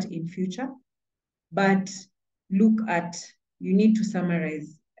priorities, but in future. But look at, you need to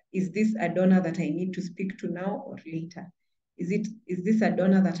summarize, is this a donor that I need to speak to now or later? Is this a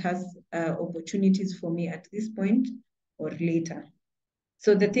donor that has opportunities for me at this point or later?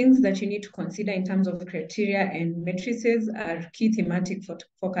 So the things that you need to consider in terms of criteria and matrices are key thematic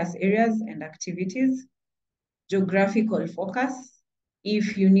focus areas and activities, geographical focus,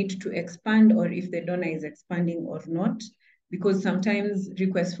 if you need to expand or if the donor is expanding or not, because sometimes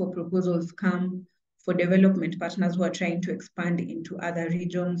requests for proposals come for development partners who are trying to expand into other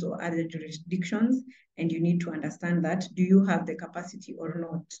regions or other jurisdictions, and you need to understand that. Do you have the capacity or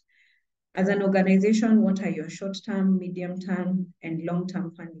not? As an organization, what are your short-term, medium-term, and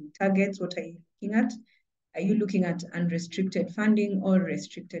long-term funding targets? What are you looking at? Are you looking at unrestricted funding or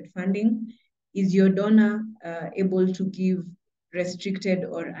restricted funding? Is your donor able to give restricted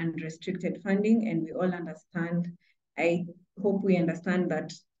or unrestricted funding? And we all understand, I hope we understand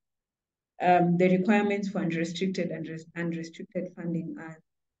that the requirements for unrestricted and unrestricted funding are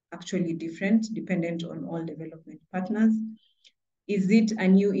actually different, dependent on all development partners. Is it a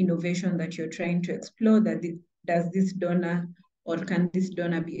new innovation that you're trying to explore? Does this donor, or can this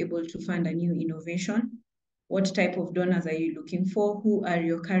donor be able to fund a new innovation? What type of donors are you looking for? Who are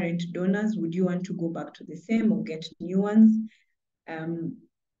your current donors? Would you want to go back to the same or get new ones?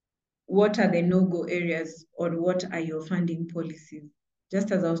 What are the no-go areas, or what are your funding policies?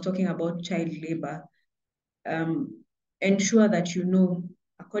 Just as I was talking about child labor, ensure that you know,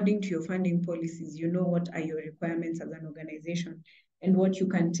 according to your funding policies, you know what are your requirements as an organization and what you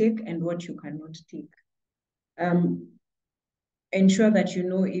can take and what you cannot take. Ensure that you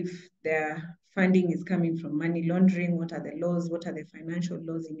know if their funding is coming from money laundering, what are the laws, what are the financial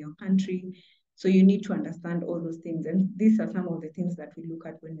laws in your country. So you need to understand all those things. And these are some of the things that we look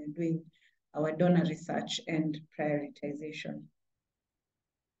at when we're doing our donor research and prioritization.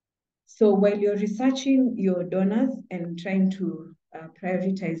 So while you're researching your donors and trying to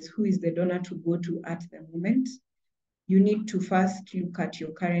prioritize who is the donor to go to at the moment, you need to first look at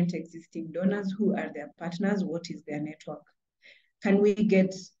your current existing donors. Who are their partners? What is their network? Can we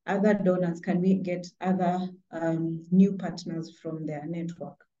get other donors? Can we get other new partners from their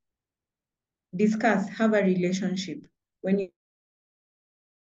network? Discuss, have a relationship.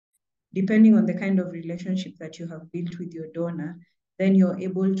 Depending on the kind of relationship that you have built with your donor, then you're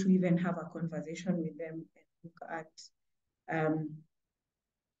able to even have a conversation with them and look at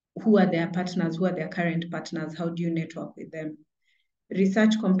who are their partners, who are their current partners, how do you network with them?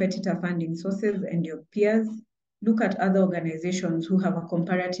 Research competitor funding sources and your peers. Look at other organizations who have a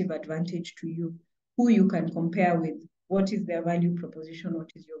comparative advantage to you, who you can compare with. What is their value proposition?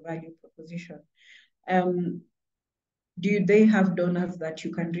 What is your value proposition? Do they have donors that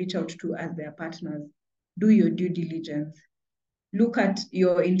you can reach out to as their partners? Do your due diligence. Look at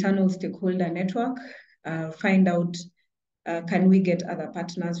your internal stakeholder network. Find out, can we get other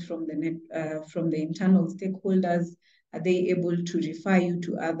partners from the internal stakeholders? Are they able to refer you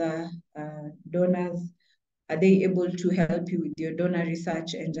to other donors? Are they able to help you with your donor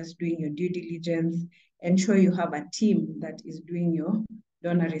research and just doing your due diligence? Ensure you have a team that is doing your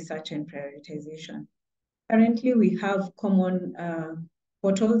donor research and prioritization. Currently, we have common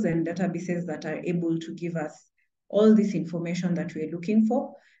portals and databases that are able to give us all this information that we're looking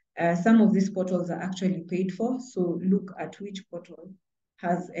for. Some of these portals are actually paid for, so look at which portal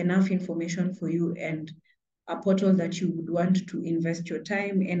has enough information for you and a portal that you would want to invest your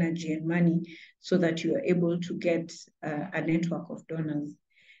time, energy, and money so that you are able to get a network of donors.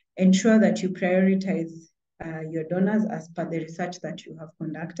 Ensure that you prioritize your donors as per the research that you have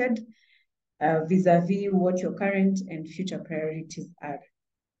conducted, vis-a-vis what your current and future priorities are.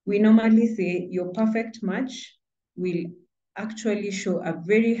 We normally say your perfect match will actually show a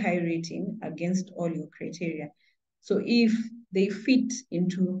very high rating against all your criteria. So if they fit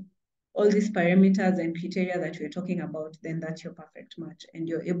into all these parameters and criteria that we're talking about, then that's your perfect match. And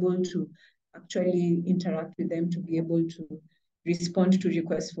you're able to actually interact with them to be able to respond to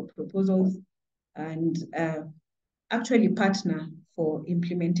requests for proposals and actually partner for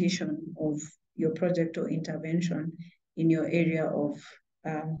implementation of your project or intervention in your area of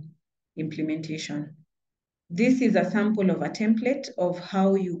implementation. This is a sample of a template of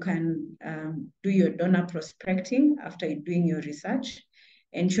how you can do your donor prospecting after doing your research.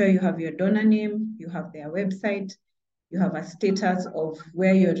 Ensure you have your donor name, you have their website, you have a status of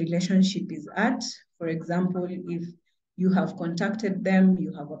where your relationship is at. For example, if you have contacted them,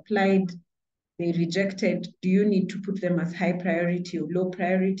 you have applied, they rejected, do you need to put them as high priority or low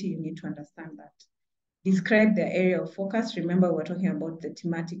priority? You need to understand that. Describe their area of focus. Remember, we're talking about the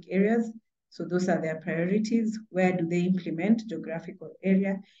thematic areas. So those are their priorities. Where do they implement? Geographical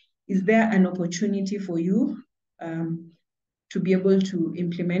area. Is there an opportunity for you to be able to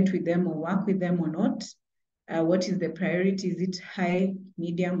implement with them or work with them or not? What is the priority? Is it high,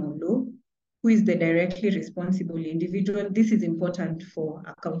 medium, or low? Who is the directly responsible individual? This is important for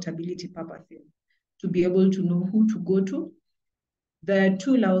accountability purposes, to be able to know who to go to. The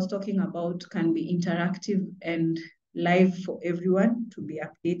tool I was talking about can be interactive and live for everyone to be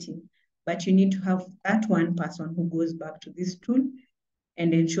updating, but you need to have that one person who goes back to this tool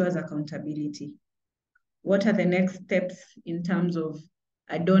and ensures accountability. What are the next steps in terms of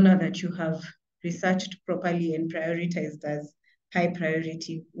a donor that you have researched properly and prioritized as high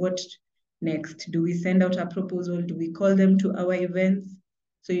priority? What next? Do we send out a proposal? Do we call them to our events?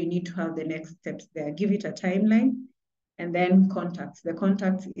 So you need to have the next steps there. Give it a timeline. And then contacts. The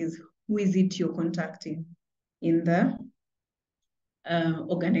contacts is who is it you're contacting in the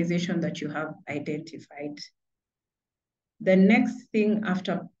organization that you have identified. The next thing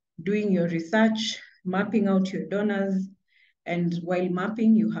after doing your research, mapping out your donors, and while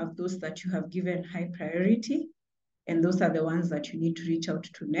mapping, you have those that you have given high priority, and those are the ones that you need to reach out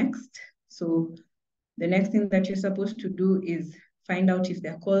to next. So the next thing that you're supposed to do is find out if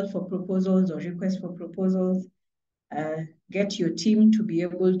they're called for proposals or requests for proposals. Get your team to be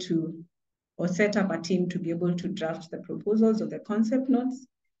able to, or set up a team to be able to draft the proposals or the concept notes.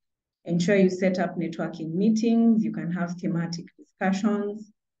 Ensure you set up networking meetings. You can have thematic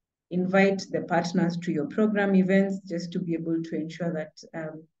discussions. Invite the partners to your program events just to be able to ensure that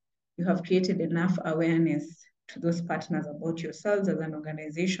you have created enough awareness to those partners about yourselves as an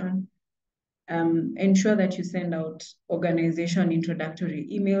organization. Ensure that you send out organization introductory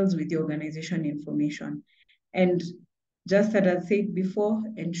emails with the organization information. And just as I said before,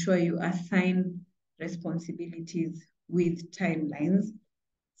 ensure you assign responsibilities with timelines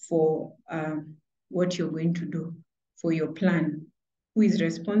for what you're going to do for your plan. Who is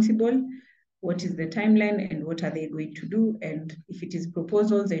responsible? What is the timeline and what are they going to do? And if it is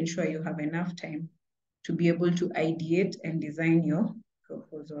proposals, ensure you have enough time to be able to ideate and design your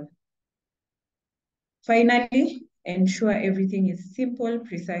proposal. Finally, ensure everything is simple,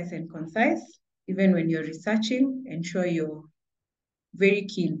 precise, and concise. Even when you're researching, ensure you're very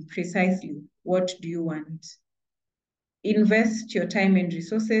keen, precisely, what do you want? Invest your time and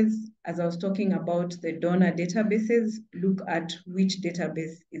resources. As I was talking about the donor databases, look at which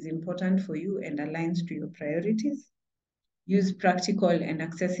database is important for you and aligns to your priorities. Use practical and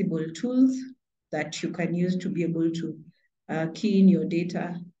accessible tools that you can use to be able to key in your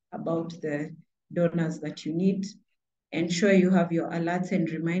data about the donors that you need. Ensure you have your alerts and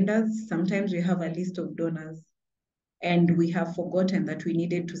reminders. Sometimes we have a list of donors and we have forgotten that we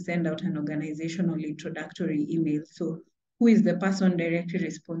needed to send out an organizational introductory email. So who is the person directly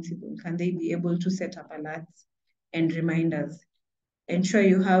responsible? Can they be able to set up alerts and reminders? Ensure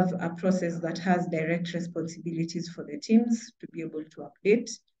you have a process that has direct responsibilities for the teams to be able to update.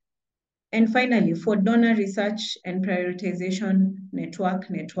 And finally, for donor research and prioritization,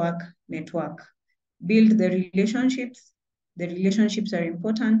 network. Build the relationships. The relationships are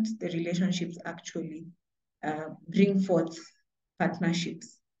important. The relationships actually bring forth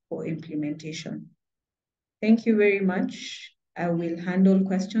partnerships for implementation. Thank you very much. I will handle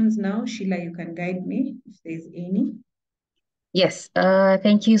questions now. Sheilah, you can guide me if there's any. Yes,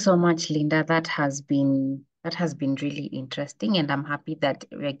 thank you so much, Linda. That has been really interesting, and I'm happy that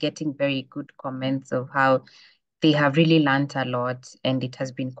we're getting very good comments of how they have really learned a lot, and it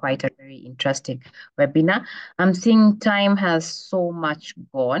has been quite a very interesting webinar. I'm seeing time has so much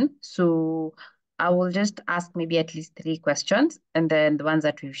gone, so I will just ask maybe at least 3 questions, and then the ones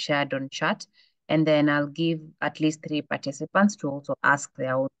that we've shared on chat, and then I'll give at least 3 participants to also ask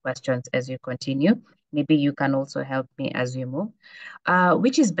their own questions as you continue. Maybe you can also help me as we move.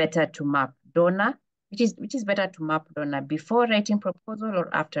 Which is better to map donor? Which is better to map donor before writing proposal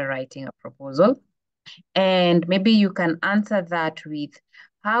or after writing a proposal? And maybe you can answer that with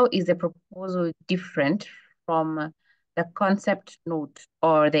how is the proposal different from the concept note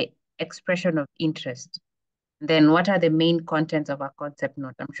or the expression of interest? Then what are the main contents of a concept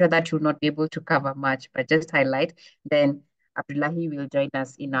note? I'm sure that you'll not be able to cover much, but just highlight. Then Abdullahi will join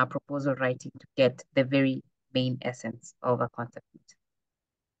us in our proposal writing to get the very main essence of a concept note.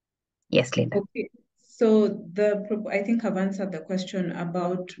 Yes, Linda. Okay. So I think I've answered the question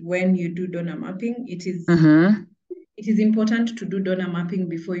about when you do donor mapping. It is important to do donor mapping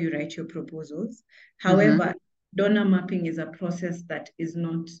before you write your proposals. However, donor mapping is a process that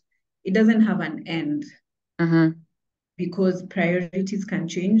it doesn't have an end because priorities can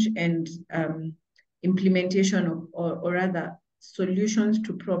change and implementation of, or rather solutions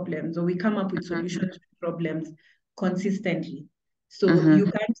to problems, or we come up with solutions to problems consistently. So you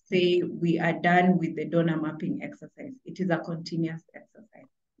can't say we are done with the donor mapping exercise. It is a continuous exercise.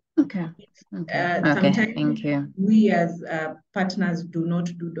 Okay. Sometimes thank you. we as partners do not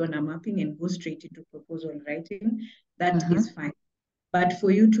do donor mapping and go straight into proposal writing. That is fine. But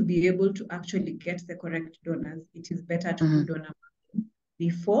for you to be able to actually get the correct donors, it is better to do donor mapping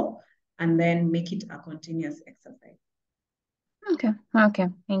before and then make it a continuous exercise. Okay.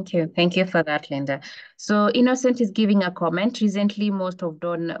 Thank you. Thank you for that, Linda. So Innocent is giving a comment. Recently, most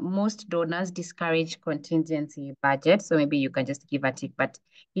donors discourage contingency budget. So maybe you can just give a tip, but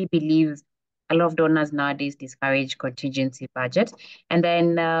he believes a lot of donors nowadays discourage contingency budget. And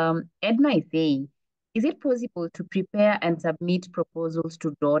then Edna is saying, is it possible to prepare and submit proposals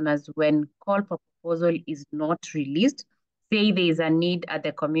to donors when call for proposal is not released? Say there is a need at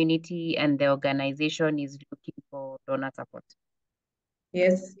the community and the organization is looking for donor support.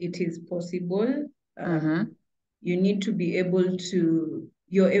 Yes, it is possible. You need to be able to,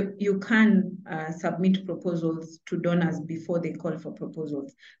 you can submit proposals to donors before they call for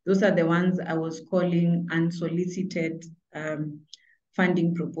proposals. Those are the ones I was calling unsolicited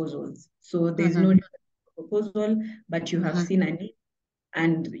funding proposals. So there's no proposal, but you have seen a need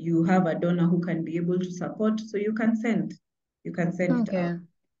and you have a donor who can be able to support, so you can send it out.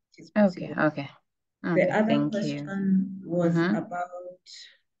 It is possible. Okay. The other question was about,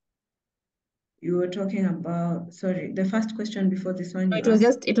 you were talking about, sorry, the first question before this one. It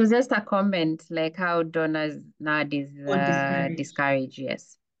was just a comment, like how donors nowadays discourage.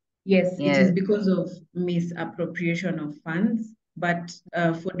 Yes, it is because of misappropriation of funds. But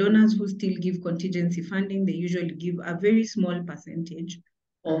for donors who still give contingency funding, they usually give a very small percentage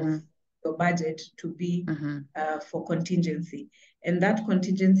of your budget to be for contingency. And that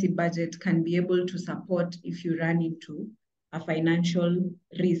contingency budget can be able to support if you run into a financial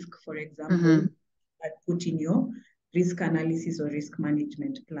risk, for example, that put in your risk analysis or risk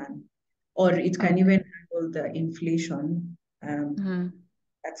management plan. Or it can even handle the inflation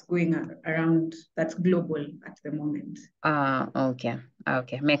that's going around, that's global at the moment.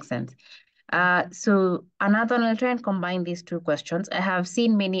 Okay, makes sense. So another one, I'll try and combine these 2 questions. I have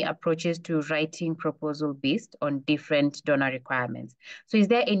seen many approaches to writing proposal based on different donor requirements. So is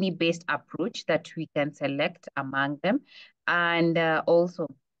there any best approach that we can select among them? And also,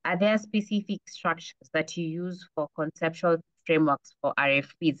 are there specific structures that you use for conceptual frameworks for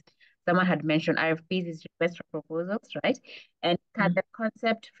RFPs? Someone had mentioned RFPs is request for proposals, right? And can the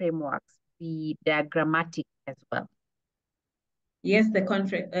concept frameworks be diagrammatic as well? Yes, the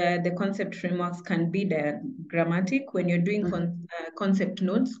concept frameworks can be diagrammatic. When you're doing concept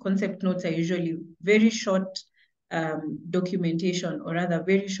notes are usually very short documentation, or rather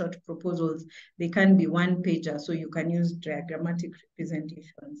very short proposals. They can be one-pager, so you can use diagrammatic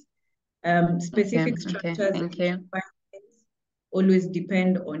representations. Specific structures and requirements always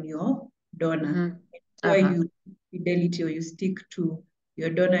depend on your donor. Ensure you fidelity, or you stick to your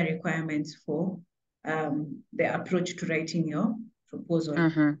donor requirements for the approach to writing your proposal.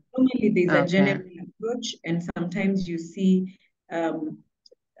 Normally, there's a general approach, and sometimes you see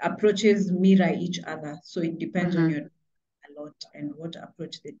approaches mirror each other. So it depends on your a lot and what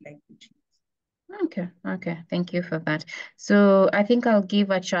approach they'd like to choose. Okay. Thank you for that. So I think I'll give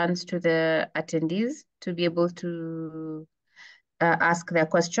a chance to the attendees to be able to ask their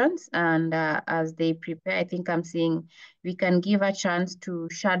questions. And as they prepare, I think I'm seeing we can give a chance to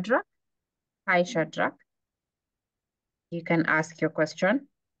Shadrach. Hi, Shadrach. You can ask your question.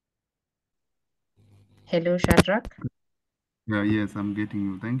 Hello, Shadrach. Yes, I'm getting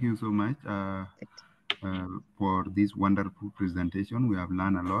you. Thank you so much for this wonderful presentation. We have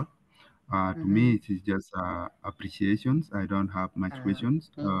learned a lot. To me, it is just appreciations. I don't have much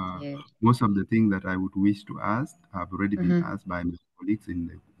questions. Most of the things that I would wish to ask have already been asked by my colleagues in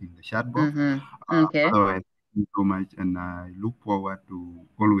the chat box. Otherwise, thank you so much, and I look forward to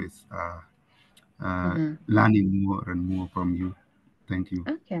always learning more and more from you. Thank you.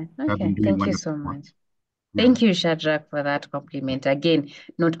 Okay. Thank you so much. Yeah. Thank you, Shadrach, for that compliment. Again,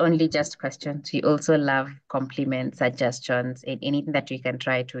 not only just questions, we also love compliments, suggestions, and anything that we can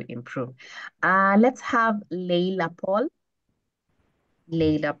try to improve. Let's have Leila Paul.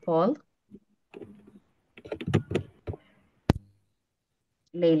 Leila Paul.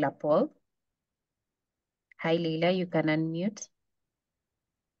 Leila Paul. Hi, Leila, you can unmute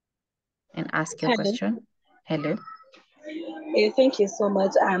and ask your question. Hello. Thank you so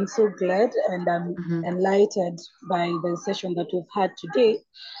much. I'm so glad and I'm enlightened by the session that we've had today.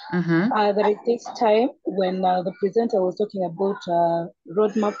 There is this time when the presenter was talking about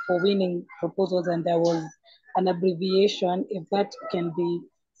roadmap for winning proposals, and there was an abbreviation, if that can be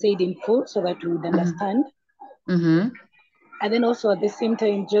said in full so that we would understand. And then also at the same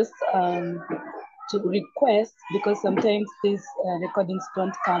time, just to request, because sometimes these recordings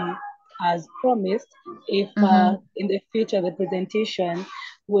don't come as promised, if in the future the presentation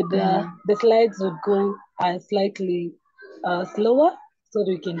would the slides would go slightly slower so that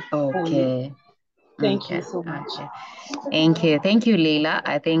we can follow. Thank you so much. Thank you, Leila.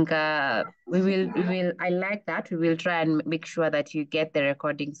 I think we will I like that. We will try and make sure that you get the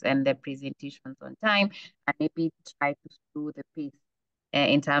recordings and the presentations on time, and maybe try to slow the pace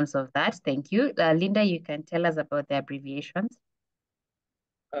in terms of that. Thank you. Linda, you can tell us about the abbreviations.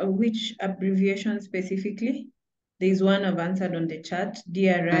 Which abbreviation specifically? There's one I've answered on the chat.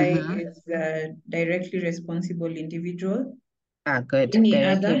 DRI is directly responsible individual. Good.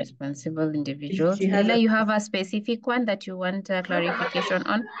 Directly responsible individuals. Leila, you have a specific one that you want clarification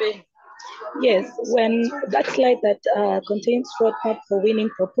on? Yes, when that slide that contains roadmap for winning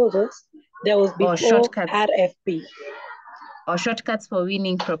proposals, there was before shortcuts. RFP. Or shortcuts for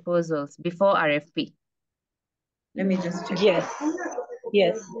winning proposals before RFP. Let me just check.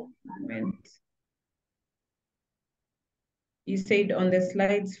 Yes. You said on the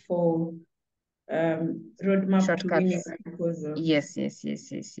slides for roadmap shortcuts to winning proposals. Yes. Okay,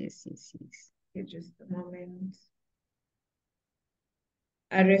 just a moment.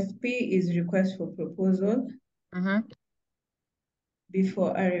 RFP is request for proposal.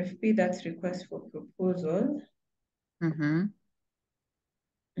 Before RFP, that's request for proposal.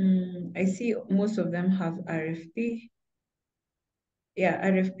 I see most of them have RFP. Yeah,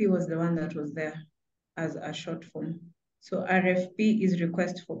 RFP was the one that was there as a short form. So RFP is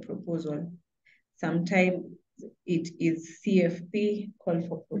request for proposal. Sometimes it is CFP, call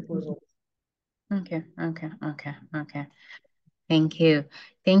for proposal. Okay. Thank you.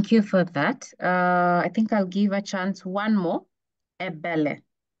 Thank you for that. I think I'll give a chance one more. Ebele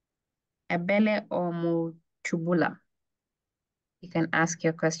or Muchubula. You can ask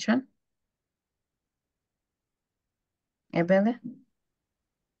your question. Ebele?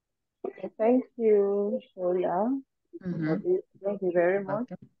 Thank you, Sheilah. Thank you very much.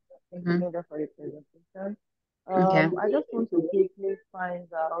 Thank you, Linda, for the presentation. I just want to quickly find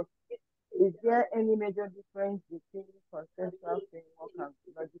out, is there any major difference between conceptual framework and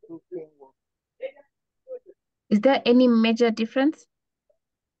logical framework? Is there any major difference?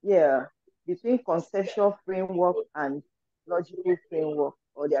 Yeah, between conceptual framework and logical framework,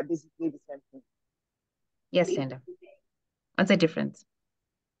 or they are basically the same thing? Yes, Linda. What's the difference?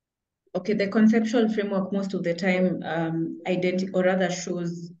 Okay, the conceptual framework most of the time or rather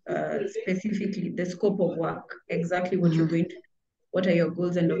shows specifically the scope of work, exactly what you're going to do, what are your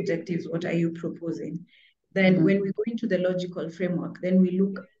goals and objectives, what are you proposing. Then when we go into the logical framework, then we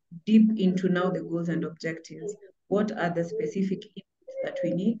look deep into now the goals and objectives. What are the specific inputs that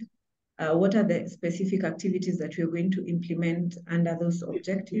we need? What are the specific activities that we're going to implement under those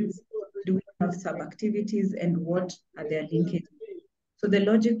objectives? Do we have sub-activities, and what are their linkages? So the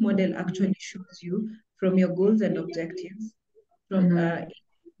logic model actually shows you from your goals and objectives, from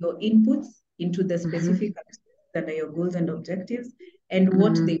your inputs into the specific activities that are your goals and objectives, and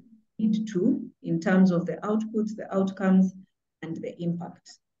what they lead to in terms of the outputs, the outcomes, and the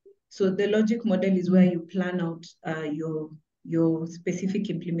impact. So the logic model is where you plan out your specific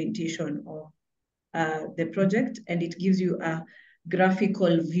implementation of the project, and it gives you a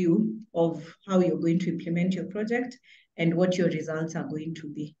graphical view of how you're going to implement your project and what your results are going to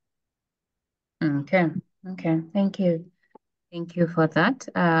be. Okay, thank you. Thank you for that.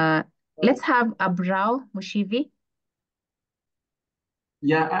 Let's have Obura Mushivi.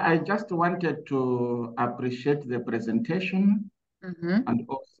 Yeah, I just wanted to appreciate the presentation and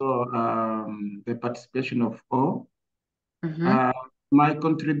also the participation of all. My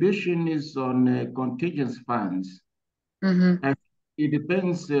contribution is on contingency funds. It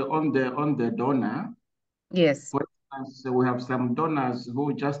depends on the donor. Yes. For instance, we have some donors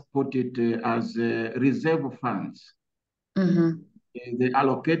who just put it as reserve funds. They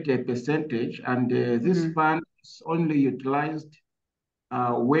allocate a percentage, and this fund is only utilized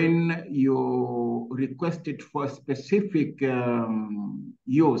when you request it for specific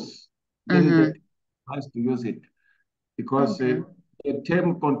use, then the has to use it. Because the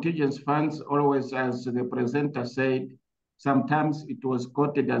term contingency funds always, as the presenter said, sometimes it was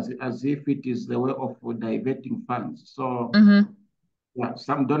quoted as if it is the way of diverting funds. So yeah,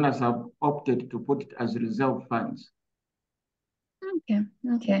 some donors have opted to put it as reserve funds.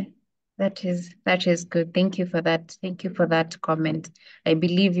 Okay. That is good. Thank you for that. Thank you for that comment. I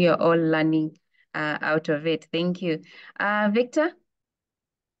believe you're all learning out of it. Thank you. Victor,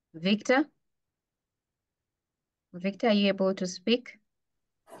 are you able to speak?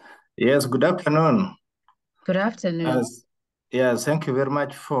 Yes, good afternoon. Good afternoon. Yes, thank you very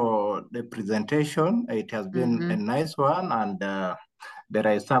much for the presentation. It has been a nice one, and there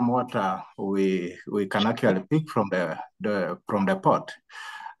is somewhat we can actually pick from the pot.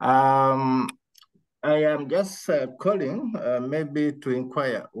 I am just calling maybe to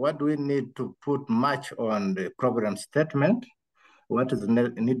inquire, what do we need to put much on the program statement? What is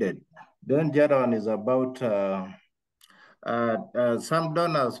needed? Then the other one is about some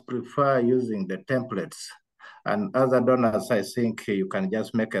donors prefer using the templates, and other donors, I think you can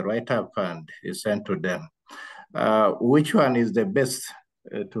just make a write-up and you send to them. Which one is the best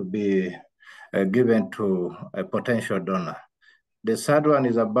to be given to a potential donor? The third one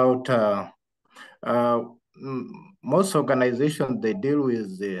is about most organizations, they deal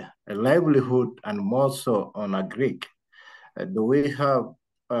with the livelihood and more so on agric. Do we have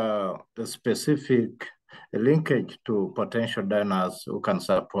the specific linkage to potential donors who can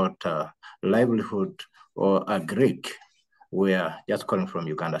support livelihood or agric? We are just calling from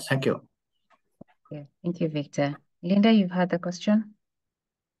Uganda. Thank you. Yeah, thank you, Victor. Linda, you've heard the question?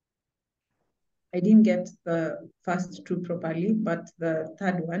 I didn't get the first two properly, but the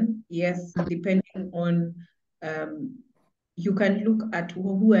third one, yes, depending on, you can look at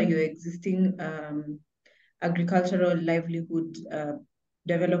who are your existing agricultural livelihood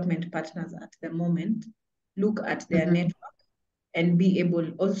development partners at the moment, look at their network, and be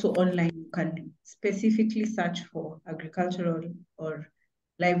able, also online, you can specifically search for agricultural or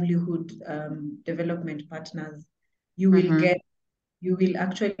livelihood development partners. You will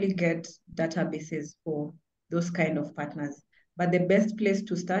actually get databases for those kind of partners. But the best place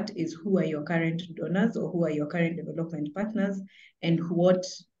to start is who are your current donors or who are your current development partners, and who are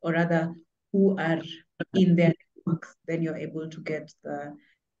in their networks. Then you're able to get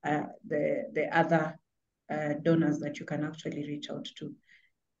the other donors that you can actually reach out to.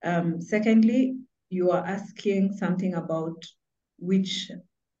 Secondly, you are asking something about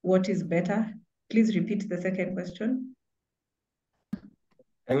what is better. Please repeat the second question.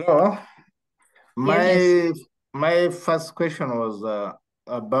 Hello. Yes. My first question was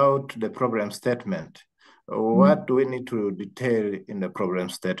about the program statement. What do we need to detail in the program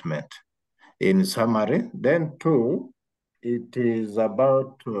statement? In summary, then two, it is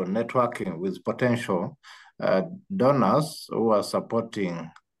about networking with potential donors who are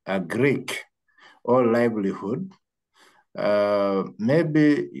supporting agric or livelihood.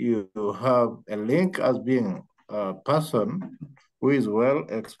 Maybe you have a link as being a person who is well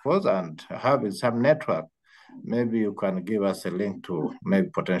exposed and have some network, maybe you can give us a link to maybe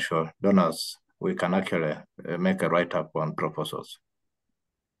potential donors. We can actually make a write-up on proposals.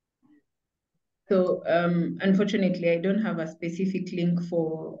 So unfortunately, I don't have a specific link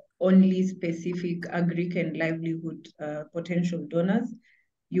for only specific agric and livelihood potential donors.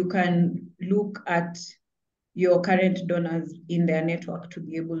 You can look at your current donors in their network to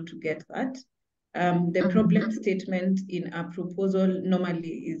be able to get that. The problem statement in a proposal normally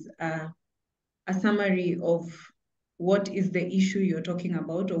is a summary of what is the issue you're talking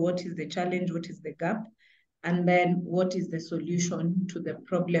about, or what is the challenge, what is the gap, and then what is the solution to the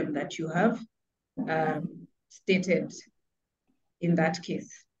problem that you have stated in that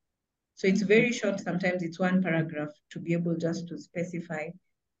case. So it's very short. Sometimes it's one paragraph to be able just to specify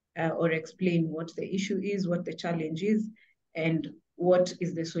or explain what the issue is, what the challenge is, and what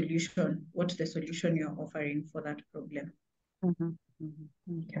is the solution, you're offering for that problem.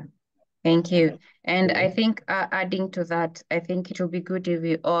 Okay. Thank you. And I think adding to that, I think it will be good if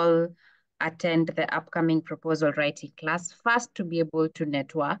we all attend the upcoming proposal writing class, first to be able to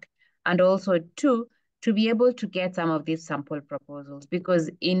network, and also two, to be able to get some of these sample proposals, because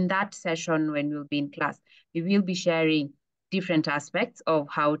in that session when we'll be in class, we will be sharing different aspects of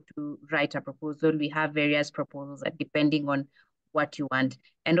how to write a proposal. We have various proposals depending on what you want.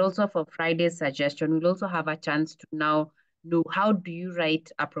 And also for Friday's suggestion, we'll also have a chance to now know how do you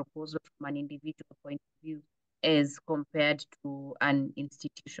write a proposal from an individual point of view as compared to an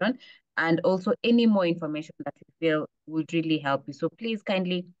institution, and also any more information that you feel would really help you. So please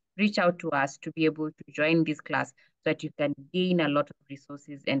kindly reach out to us to be able to join this class so that you can gain a lot of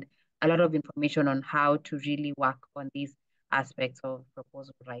resources and a lot of information on how to really work on these aspects of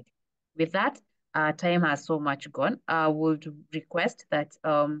proposal writing. With that, time has so much gone. I would request that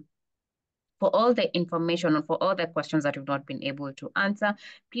for all the information and for all the questions that we've not been able to answer,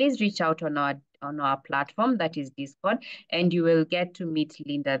 please reach out on our platform, that is Discord, and you will get to meet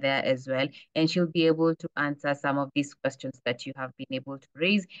Linda there as well. And she'll be able to answer some of these questions that you have been able to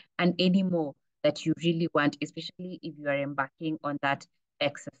raise and any more that you really want, especially if you are embarking on that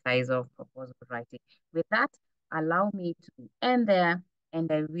exercise of proposal writing. With that, allow me to end there,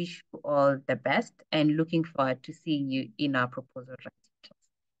 and I wish you all the best and looking forward to seeing you in our proposal writing class.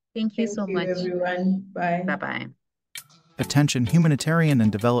 Thank you so much. Thank you, everyone. Bye. Bye-bye. Attention humanitarian and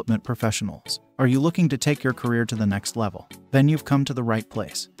development professionals. Are you looking to take your career to the next level? Then you've come to the right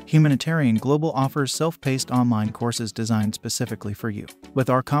place. Humanitarian Global offers self-paced online courses designed specifically for you. With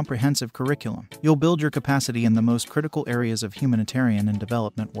our comprehensive curriculum, you'll build your capacity in the most critical areas of humanitarian and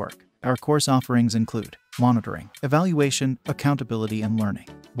development work. Our course offerings include monitoring, evaluation, accountability and learning,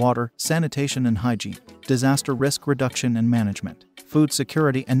 water, sanitation and hygiene, disaster risk reduction and management, food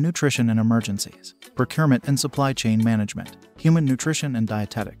security and nutrition in emergencies, procurement and supply chain management, human nutrition and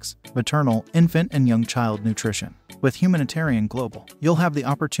dietetics, maternal, infant and young child nutrition. With Humanitarian Global, you'll have the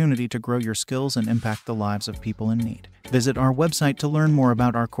opportunity to grow your skills and impact the lives of people in need. Visit our website to learn more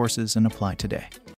about our courses and apply today.